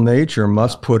mortal nature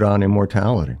must put on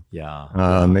immortality. Yeah.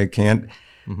 It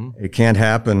can't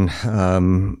happen,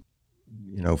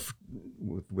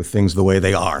 with things the way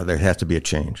they are. There has to be a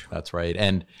change. That's right.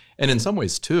 And in some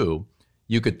ways, too,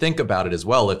 you could think about it as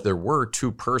well. If there were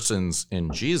two persons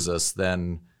in Jesus,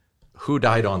 then who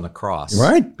died on the cross?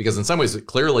 Right. Because in some ways,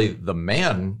 clearly the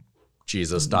man,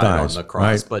 Jesus, died on the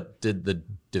cross. Right. But did the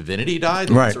divinity die?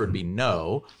 The answer would be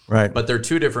no. Right. But they're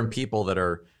two different people that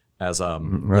are, as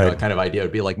kind of idea, it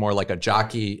would be like more like a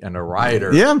jockey and a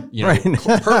rider. Yeah.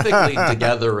 Perfectly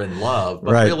together in love,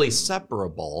 but really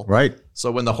separable. Right.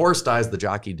 So when the horse dies, the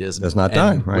jockey does not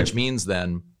die. Right. Which means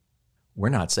then we're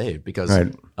not saved because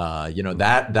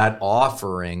that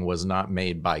offering was not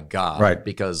made by God. Right.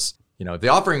 Because if the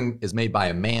offering is made by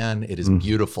a man, it is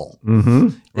beautiful. Mm-hmm.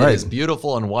 It is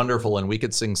beautiful and wonderful, and we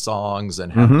could sing songs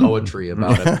and have poetry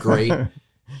about it. Great,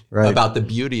 about the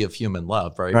beauty of human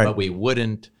love, right? But we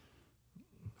wouldn't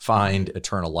find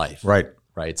eternal life. Right.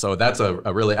 Right. So that's a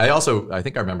really. I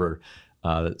think I remember.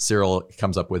 Cyril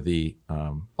comes up with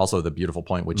also the beautiful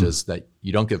point, which is that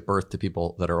you don't give birth to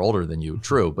people that are older than you,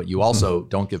 true, but you also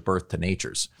don't give birth to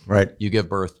natures. Right. You give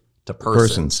birth to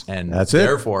persons. And that's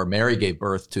therefore, Mary gave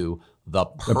birth to the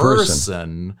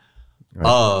person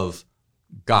of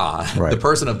God, the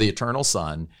person of the eternal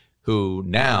Son, who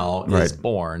now is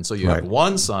born. So you have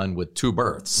one son with two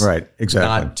births. Right, exactly.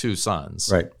 Not two sons.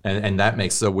 Right. And that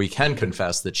makes, so we can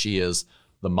confess that she is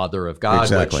the mother of God,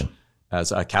 exactly. which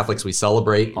as Catholics, we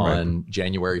celebrate on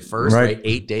January 1st, right?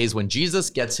 8 days when Jesus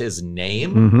gets his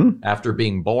name after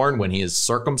being born, when he is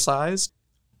circumcised,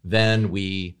 then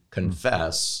we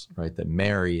confess, right, that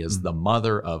Mary is the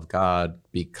mother of God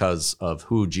because of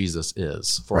who Jesus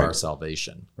is for our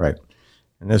salvation. Right.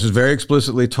 And this is very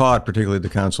explicitly taught, particularly at the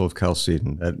Council of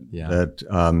Chalcedon,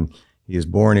 that he is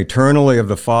born eternally of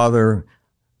the Father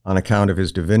on account of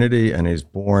his divinity, and is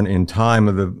born in time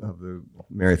of the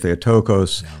Mary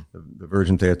Theotokos, the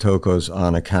Virgin Theotokos,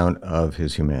 on account of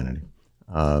his humanity.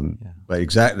 But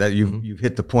that you've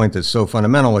hit the point that's so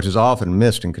fundamental, which is often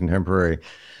missed in contemporary,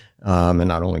 and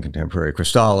not only contemporary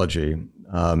Christology,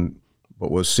 but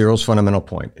was Cyril's fundamental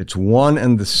point. It's one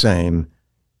and the same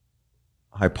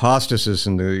hypostasis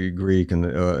in the Greek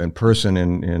and person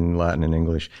in Latin and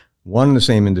English, one and the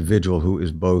same individual who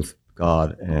is both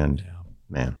God and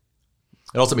man.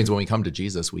 It also means when we come to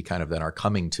Jesus, we kind of then are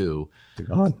coming to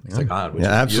God. To God, which is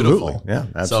absolutely. beautiful. Yeah,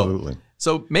 absolutely.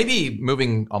 So maybe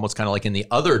moving almost kind of like in the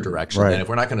other direction, then if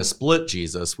we're not going to split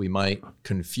Jesus, we might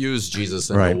confuse Jesus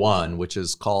into one, which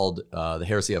is called the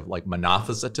heresy of like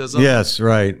monophysitism. Yes,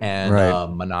 right. And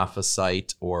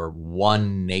monophysite, or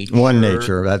one nature. One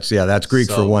nature. That's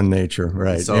Greek for one nature.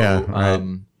 Right. So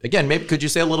again, maybe could you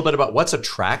say a little bit about what's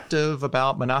attractive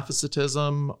about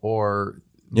monophysitism, or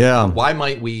why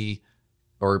might we,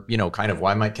 or kind of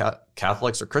why might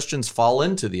Catholics or Christians fall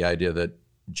into the idea that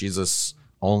Jesus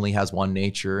only has one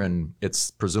nature, and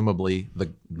it's presumably the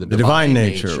divine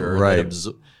nature, right?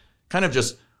 That kind of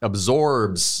just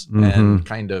absorbs and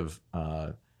kind of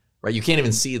right. You can't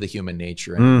even see the human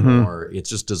nature anymore. It's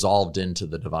just dissolved into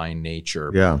the divine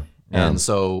nature. Yeah. And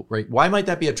so, why might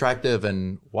that be attractive,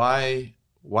 and why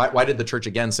did the Church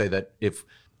again say that if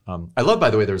I love, by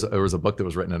the way, there was a book that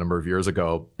was written a number of years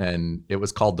ago, and it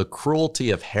was called The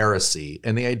Cruelty of Heresy.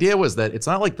 And the idea was that it's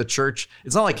not like the Church,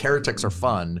 it's not like heretics are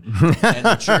fun, and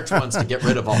the Church wants to get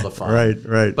rid of all the fun.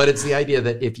 Right. But it's the idea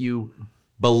that if you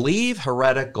believe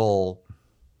heretical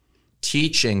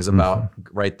teachings about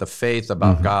the faith,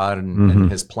 about God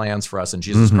and his plans for us in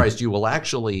Jesus Christ, you will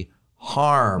actually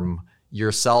harm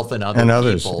yourself and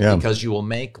others, people because you will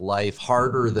make life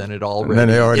harder than it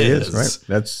already is. Right.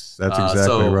 That's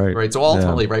exactly right. Right. So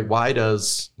ultimately, why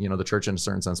does the Church, in a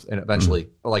certain sense, and eventually,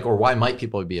 or why might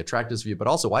people be attracted to this view? But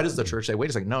also, why does the Church say, "Wait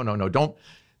a second, no, don't"?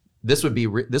 This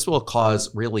will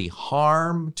cause really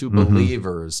harm to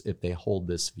believers if they hold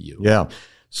this view. Yeah.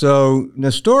 So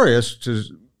Nestorius, to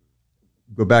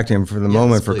go back to him for the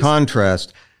moment for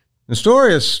contrast.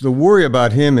 Nestorius, the worry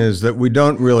about him is that we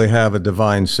don't really have a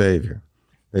divine Savior,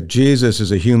 that Jesus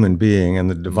is a human being and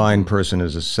the divine person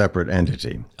is a separate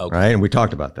entity, right? And we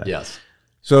talked about that. Yes.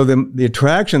 So the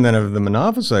attraction then of the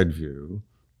Monophysite view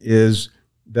is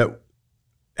that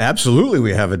absolutely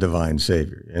we have a divine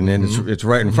Savior, and then it's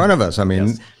right in front of us. I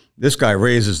mean, this guy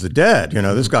raises the dead.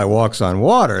 This guy walks on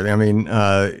water. I mean,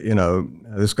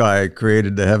 this guy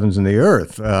created the heavens and the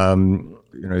earth.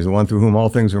 He's the one through whom all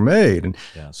things are made. And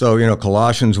so,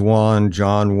 Colossians 1,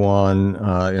 John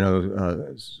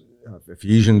 1,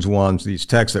 Ephesians 1, these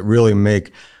texts that really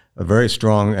make a very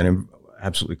strong and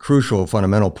absolutely crucial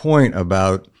fundamental point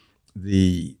about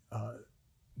the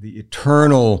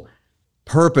eternal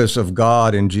purpose of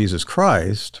God in Jesus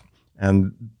Christ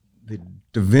and the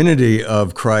divinity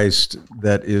of Christ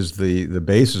that is the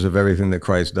basis of everything that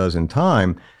Christ does in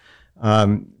time.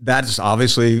 That's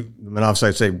obviously, the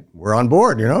Monophysites say, we're on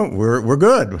board, we're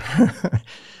good.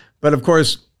 But of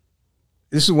course,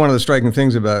 this is one of the striking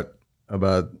things about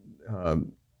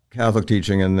Catholic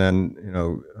teaching, and then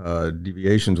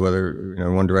deviations, whether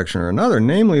in one direction or another,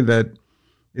 namely that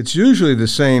it's usually the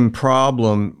same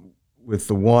problem with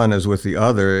the one as with the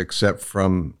other, except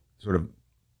from sort of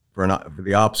for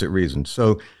the opposite reason.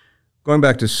 So going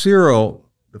back to Cyril,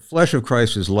 the flesh of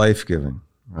Christ is life-giving,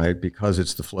 right? Because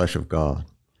it's the flesh of God.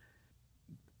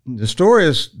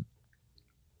 Nestorius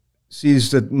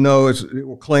sees that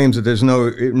claims that there's no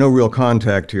real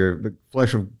contact here. The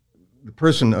flesh of the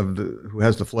person who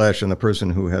has the flesh and the person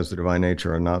who has the divine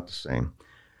nature are not the same.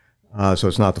 So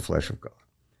it's not the flesh of God.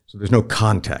 So there's no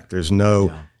contact. There's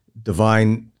no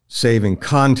divine saving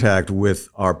contact with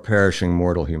our perishing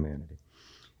mortal humanity.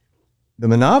 The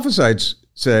Monophysites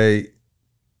say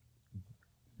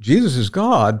Jesus is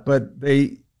God, but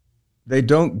they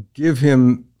don't give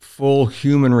him full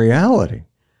human reality.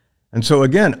 And so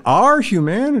again, our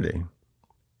humanity,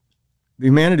 the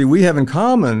humanity we have in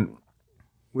common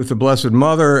with the Blessed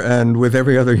Mother and with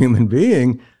every other human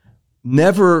being,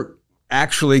 never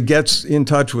actually gets in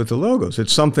touch with the Logos.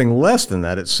 It's something less than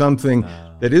that. It's something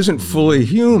that isn't fully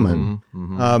human,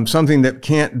 something that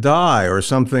can't die, or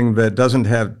something that doesn't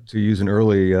have, to use an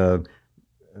early, to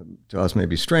us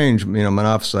maybe strange,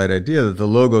 Monophysite idea, that the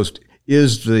Logos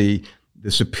is the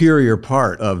superior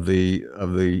part of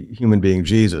the human being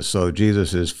Jesus. So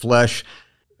Jesus is flesh,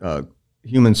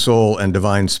 human soul, and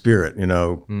divine spirit,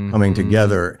 coming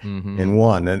together in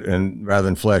one, and rather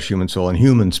than flesh, human soul, and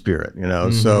human spirit,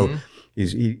 So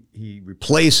he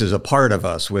replaces a part of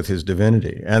us with his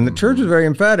divinity. And the Church is very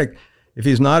emphatic. If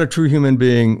he's not a true human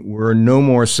being, we're no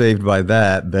more saved by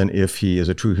that than if he is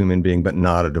a true human being but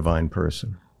not a divine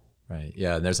person. Right.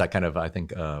 Yeah. And there's that kind of, I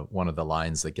think, one of the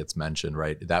lines that gets mentioned,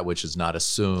 right? That which is not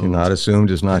assumed. Not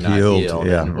assumed is not healed.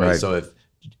 Yeah, right. So if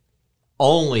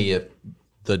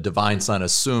the divine Son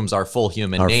assumes our full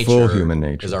human nature,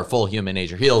 is our full human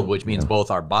nature healed, which means both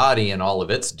our body and all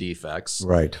of its defects,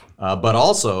 right? But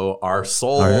also our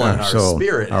soul and our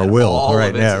spirit, our will, all right?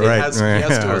 Of it. Yeah, right. He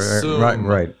has to assume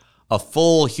right. a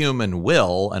full human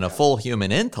will and a full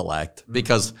human intellect,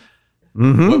 because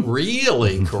what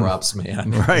really corrupts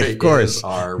man, of course, is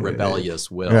our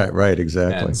rebellious will. Right,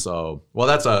 exactly. And so, well,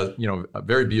 that's a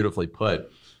very beautifully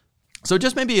put. So,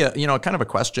 just maybe a kind of a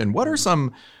question: what are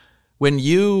some, when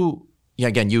you've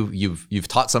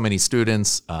taught so many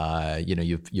students,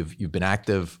 you've been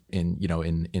active in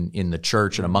the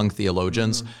church and among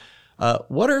theologians.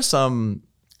 What are some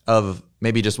of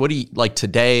maybe just, what do you like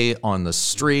today on the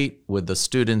street with the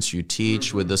students you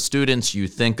teach, with the students you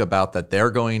think about that they're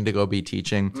going to go be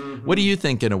teaching? What do you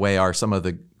think, in a way, are some of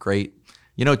the great,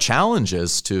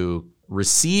 challenges to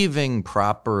receiving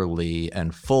properly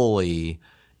and fully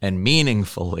and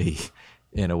meaningfully,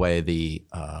 in a way,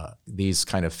 these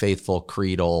kind of faithful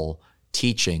creedal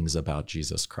teachings about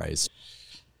Jesus Christ?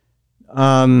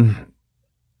 I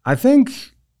think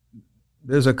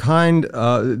there's a kind, there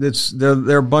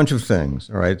are a bunch of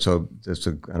things, all right? So just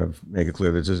to kind of make it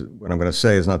clear, what I'm going to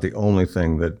say is not the only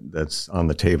thing that's on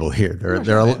the table here.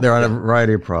 There are a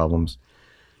variety of problems.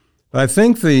 But I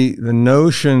think the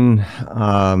notion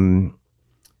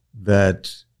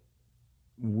that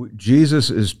Jesus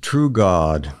is true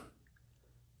God,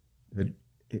 that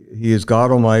he is God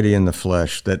Almighty in the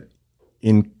flesh, that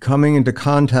in coming into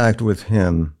contact with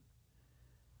him,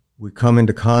 we come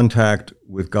into contact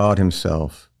with God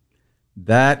himself.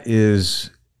 That is,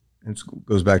 and it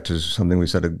goes back to something we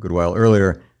said a good while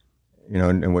earlier,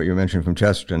 and what you mentioned from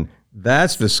Chesterton.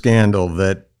 That's the scandal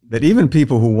that even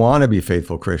people who want to be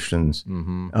faithful Christians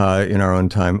in our own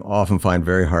time often find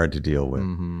very hard to deal with.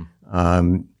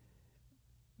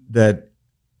 That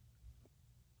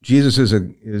Jesus is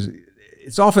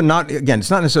it's often not, again, it's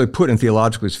not necessarily put in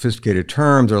theologically sophisticated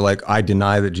terms, or like, I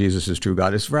deny that Jesus is true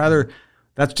God. It's rather,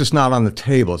 that's just not on the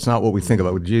table. It's not what we think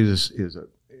about. Jesus is a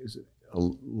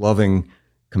loving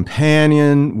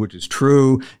companion, which is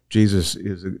true. Jesus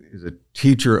is a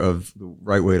teacher of the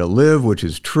right way to live, which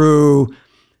is true.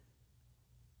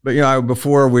 But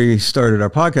before we started our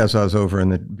podcast, I was over in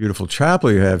the beautiful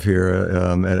chapel you have here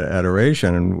at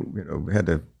Adoration, and had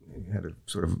to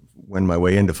sort of wend my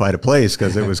way in to find a place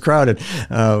because it was crowded,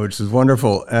 which is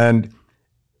wonderful. And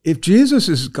if Jesus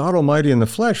is God Almighty in the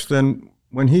flesh, then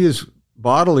when he is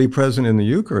bodily present in the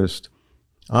Eucharist,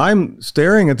 I'm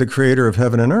staring at the creator of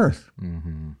heaven and earth.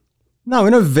 Mm-hmm. Now,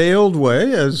 in a veiled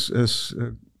way, as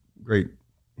great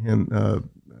hymn,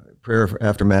 prayer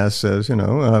after Mass says,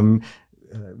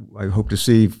 I hope to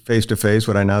see face to face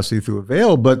what I now see through a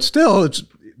veil, but still,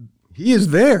 he is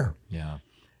there. Yeah.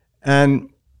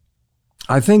 And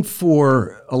I think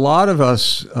for a lot of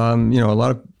us, a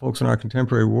lot of folks in our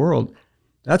contemporary world,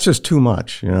 that's just too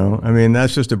much. I mean,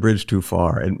 that's just a bridge too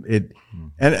far. And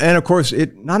of course, I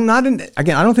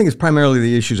don't think it's primarily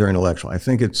the issues are intellectual. I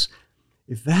think it's,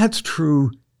 if that's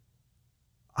true,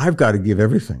 I've got to give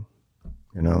everything.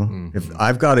 Mm-hmm. If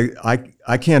I've got to,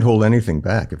 I can't hold anything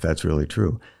back if that's really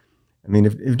true. I mean,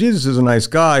 if Jesus is a nice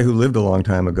guy who lived a long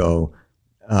time ago,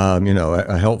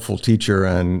 a helpful teacher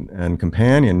and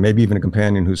companion, maybe even a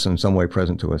companion who's in some way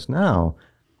present to us now,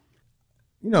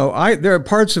 there are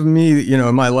parts of me,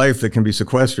 in my life that can be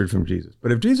sequestered from Jesus.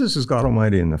 But if Jesus is God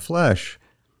Almighty in the flesh,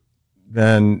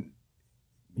 then,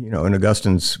 in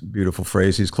Augustine's beautiful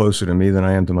phrase, he's closer to me than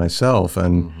I am to myself.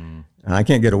 And I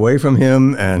can't get away from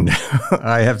him, and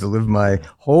I have to live my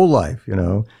whole life,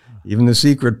 even the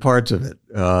secret parts of it,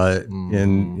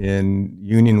 in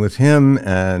union with him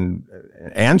and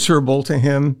answerable to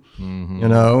him,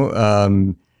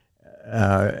 and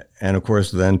of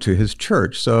course then to his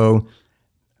church. So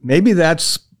maybe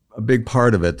that's a big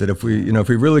part of it, that if we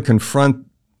really confront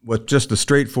what just the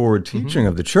straightforward teaching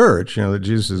of the church, that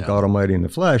Jesus is God Almighty in the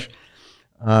flesh,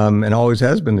 and always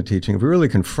has been the teaching, if we really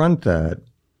confront that,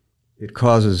 it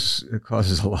causes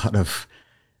a lot of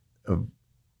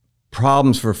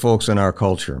problems for folks in our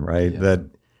culture, right? Yeah.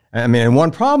 And one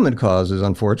problem it causes,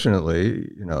 unfortunately,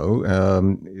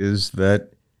 is that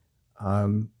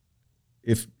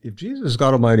if Jesus is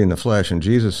God Almighty in the flesh, and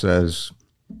Jesus says,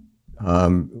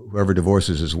 whoever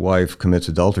divorces his wife commits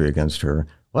adultery against her,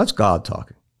 well, that's God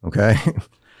talking, okay?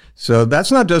 So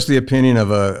that's not just the opinion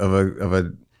of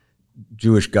a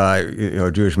Jewish guy,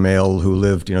 Jewish male who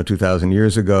lived, 2,000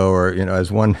 years ago, or,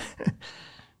 as one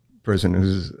person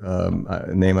whose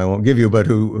name I won't give you, but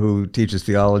who teaches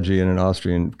theology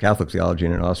in Catholic theology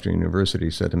in an Austrian university,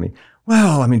 said to me,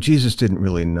 well, I mean, Jesus didn't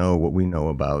really know what we know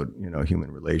about,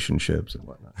 human relationships and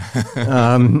whatnot.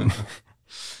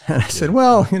 And I said,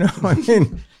 well,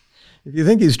 if you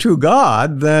think he's true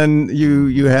God, then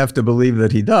you have to believe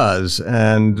that he does,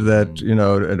 and that,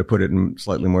 to put it in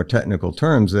slightly more technical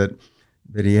terms, that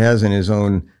he has in his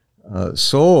own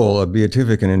soul a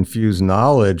beatific and infused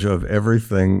knowledge of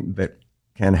everything that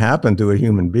can happen to a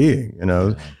human being,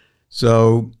 Yeah.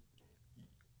 So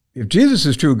if Jesus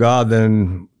is true God,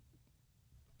 then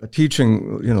a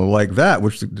teaching, like that,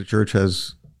 which the church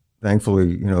has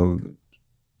thankfully,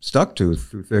 stuck to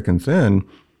through thick and thin,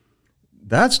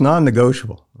 that's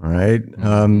non-negotiable, right?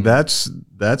 Mm-hmm.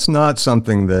 That's not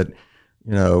something that,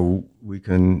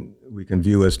 we can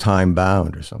view as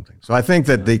time-bound or something. So I think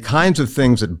that the kinds of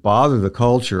things that bother the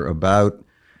culture about,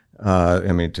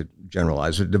 to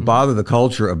generalize it, to bother the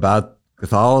culture about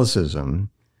Catholicism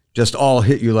just all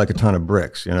hit you like a ton of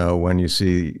bricks, when you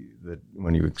see that,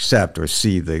 when you accept or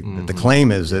see that the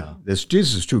claim is that this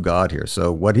Jesus is true God here.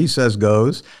 So what he says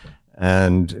goes,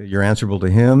 and you're answerable to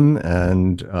him,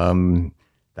 and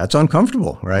that's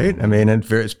uncomfortable, right? I mean,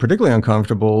 it's particularly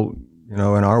uncomfortable, in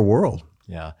our world.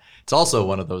 Yeah. It's also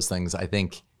one of those things, I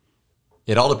think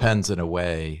it all depends in a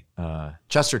way.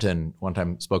 Chesterton one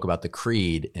time spoke about the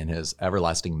creed in his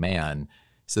Everlasting Man.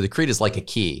 So the creed is like a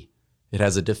key. It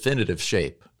has a definitive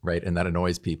shape, right? And that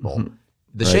annoys people. Mm-hmm.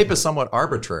 The shape is somewhat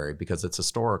arbitrary because it's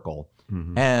historical.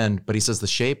 Mm-hmm. But he says the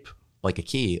shape, like a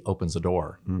key, opens a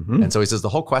door. Mm-hmm. And so he says the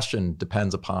whole question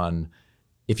depends upon,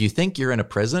 if you think you're in a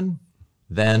prison,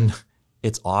 then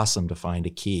it's awesome to find a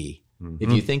key. Mm-hmm.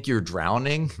 If you think you're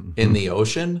drowning in the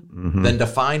ocean, then to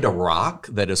find a rock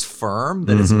that is firm,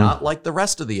 that is not like the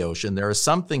rest of the ocean, there is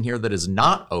something here that is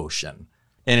not ocean.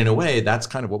 And in a way, that's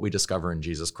kind of what we discover in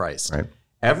Jesus Christ. Right.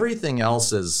 Everything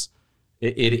else is,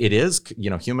 it is,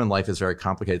 human life is very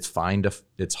complicated.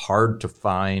 It's hard to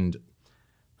find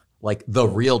like the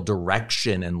real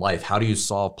direction in life. How do you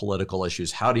solve political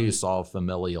issues? How do you solve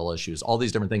familial issues? All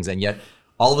these different things. And yet,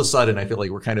 all of a sudden, I feel like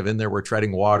we're kind of in there, we're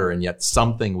treading water, and yet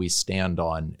something we stand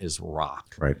on is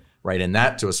rock. Right. And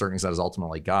that, to a certain extent, is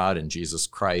ultimately God and Jesus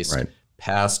Christ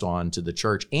passed on to the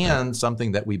church, and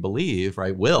something that we believe,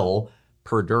 will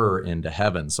perdure into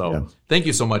heaven. So thank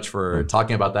you so much for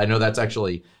talking about that. I know that's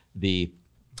actually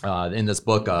in this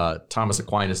book, Thomas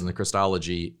Aquinas and the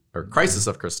Christology, or Crisis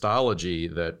of Christology,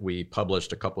 that we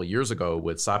published a couple of years ago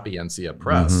with Sapientia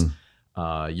Press.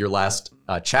 Your last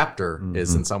chapter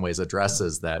is in some ways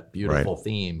addresses that beautiful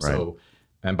theme. So,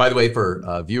 and by the way,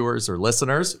 for viewers or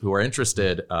listeners who are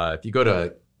interested, if you go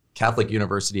to Catholic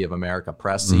University of America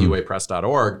Press,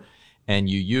 cuapress.org, and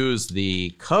you use the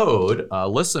code,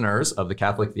 listeners of the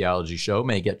Catholic Theology Show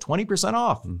may get 20%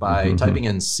 off by typing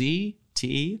in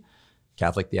CT,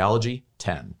 Catholic Theology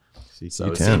 10.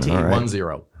 So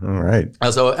CT10. All right.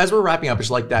 So as we're wrapping up, I'd just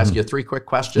like to ask you 3 quick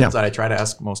questions that I try to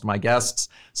ask most of my guests.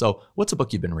 So what's a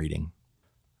book you've been reading?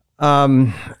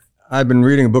 I've been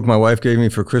reading a book my wife gave me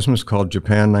for Christmas called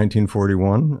Japan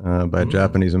 1941 by a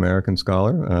Japanese-American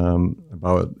scholar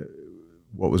about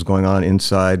what was going on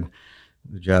inside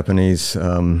the Japanese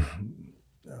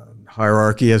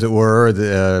hierarchy, as it were,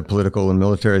 the political and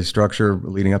military structure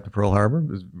leading up to Pearl Harbor. It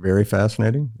was very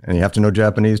fascinating. And you have to know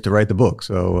Japanese to write the book.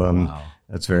 So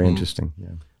that's very interesting.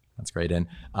 Yeah. That's great. And,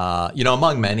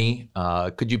 among many,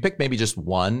 could you pick maybe just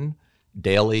one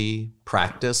daily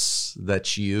practice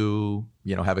that you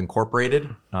have incorporated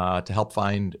to help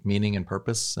find meaning and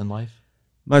purpose in life?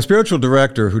 My spiritual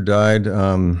director, who died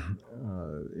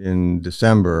in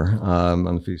December on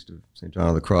the Feast of St. John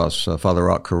of the Cross, Father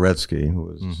Rock Koretsky, who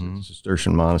was a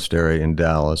Cistercian monastery in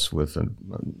Dallas.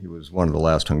 He was one of the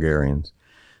last Hungarians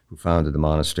who founded the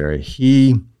monastery.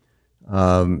 He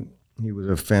was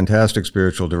a fantastic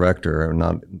spiritual director,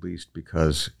 not least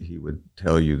because he would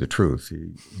tell you the truth.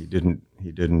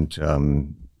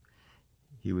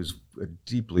 He was a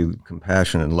deeply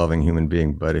compassionate and loving human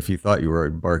being, but if he thought you were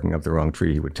barking up the wrong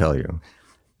tree, he would tell you.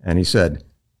 And he said,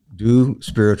 do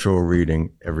spiritual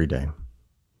reading every day.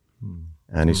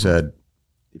 And he said,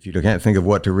 if you can't think of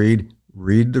what to read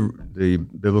the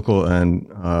biblical and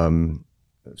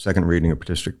second reading or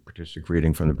patristic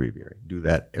reading from the breviary. Do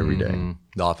that every day.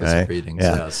 The office of readings,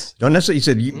 yes. Don't necessarily, he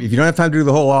said, if you don't have time to do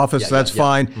the whole office, that's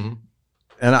fine.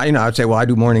 And I'd say, well, I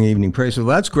do morning, evening prayer. So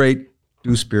that's great.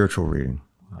 Do spiritual reading.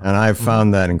 And I've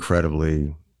found that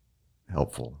incredibly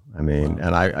helpful. I mean,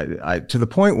 and I to the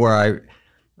point where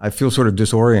I feel sort of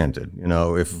disoriented,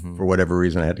 if for whatever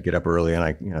reason I had to get up early and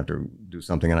I have to do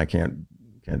something and I can't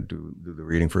do the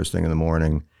reading first thing in the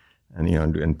morning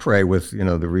and pray with,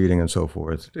 the reading and so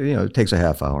forth. It takes a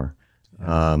half hour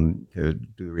to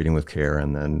do the reading with care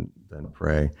and then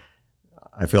pray.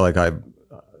 I feel like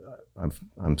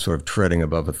I'm sort of treading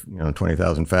above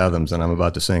 20,000 fathoms and I'm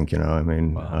about to sink.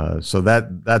 So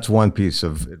that's one piece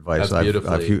of advice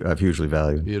I've hugely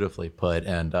valued. Beautifully put.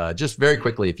 And just very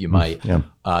quickly, if you might,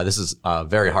 this is a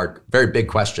very big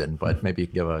question, but maybe you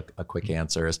can give a quick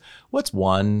answer. Is what's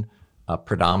one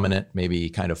predominant, maybe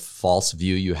kind of false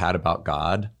view you had about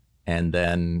God, and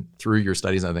then through your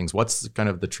studies and things, what's kind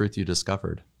of the truth you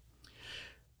discovered?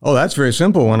 Oh, that's very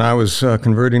simple. When I was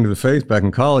converting to the faith back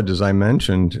in college, as I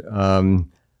mentioned,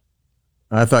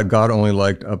 I thought God only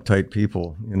liked uptight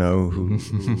people,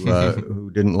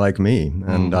 who didn't like me.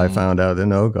 And I found out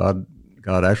that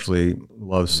God actually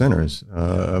loves sinners,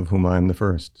 of whom I am the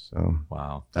first. So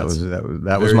wow, that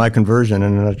was my conversion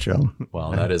in a nutshell.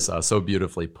 Well, that is so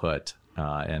beautifully put,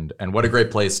 and what a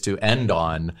great place to end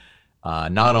on.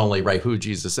 Not only who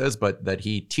Jesus is, but that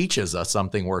he teaches us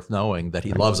something worth knowing, that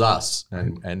he loves us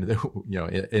and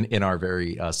in our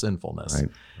very sinfulness,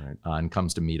 and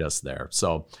comes to meet us there.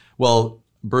 So, well,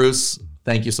 Bruce,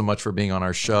 thank you so much for being on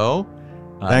our show.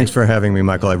 Thanks for having me,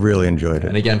 Michael. I really enjoyed it.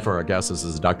 And again, for our guest, this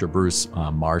is Dr. Bruce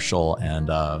Marshall, and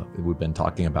we've been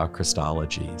talking about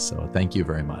Christology. So thank you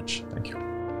very much. Thank you.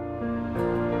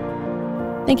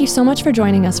 Thank you so much for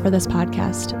joining us for this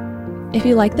podcast. If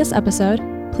you like this episode,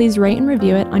 please rate and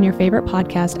review it on your favorite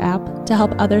podcast app to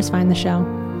help others find the show.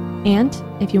 And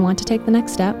if you want to take the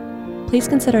next step, please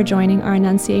consider joining our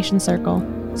Annunciation Circle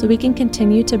so we can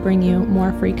continue to bring you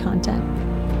more free content.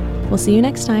 We'll see you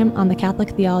next time on the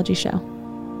Catholic Theology Show.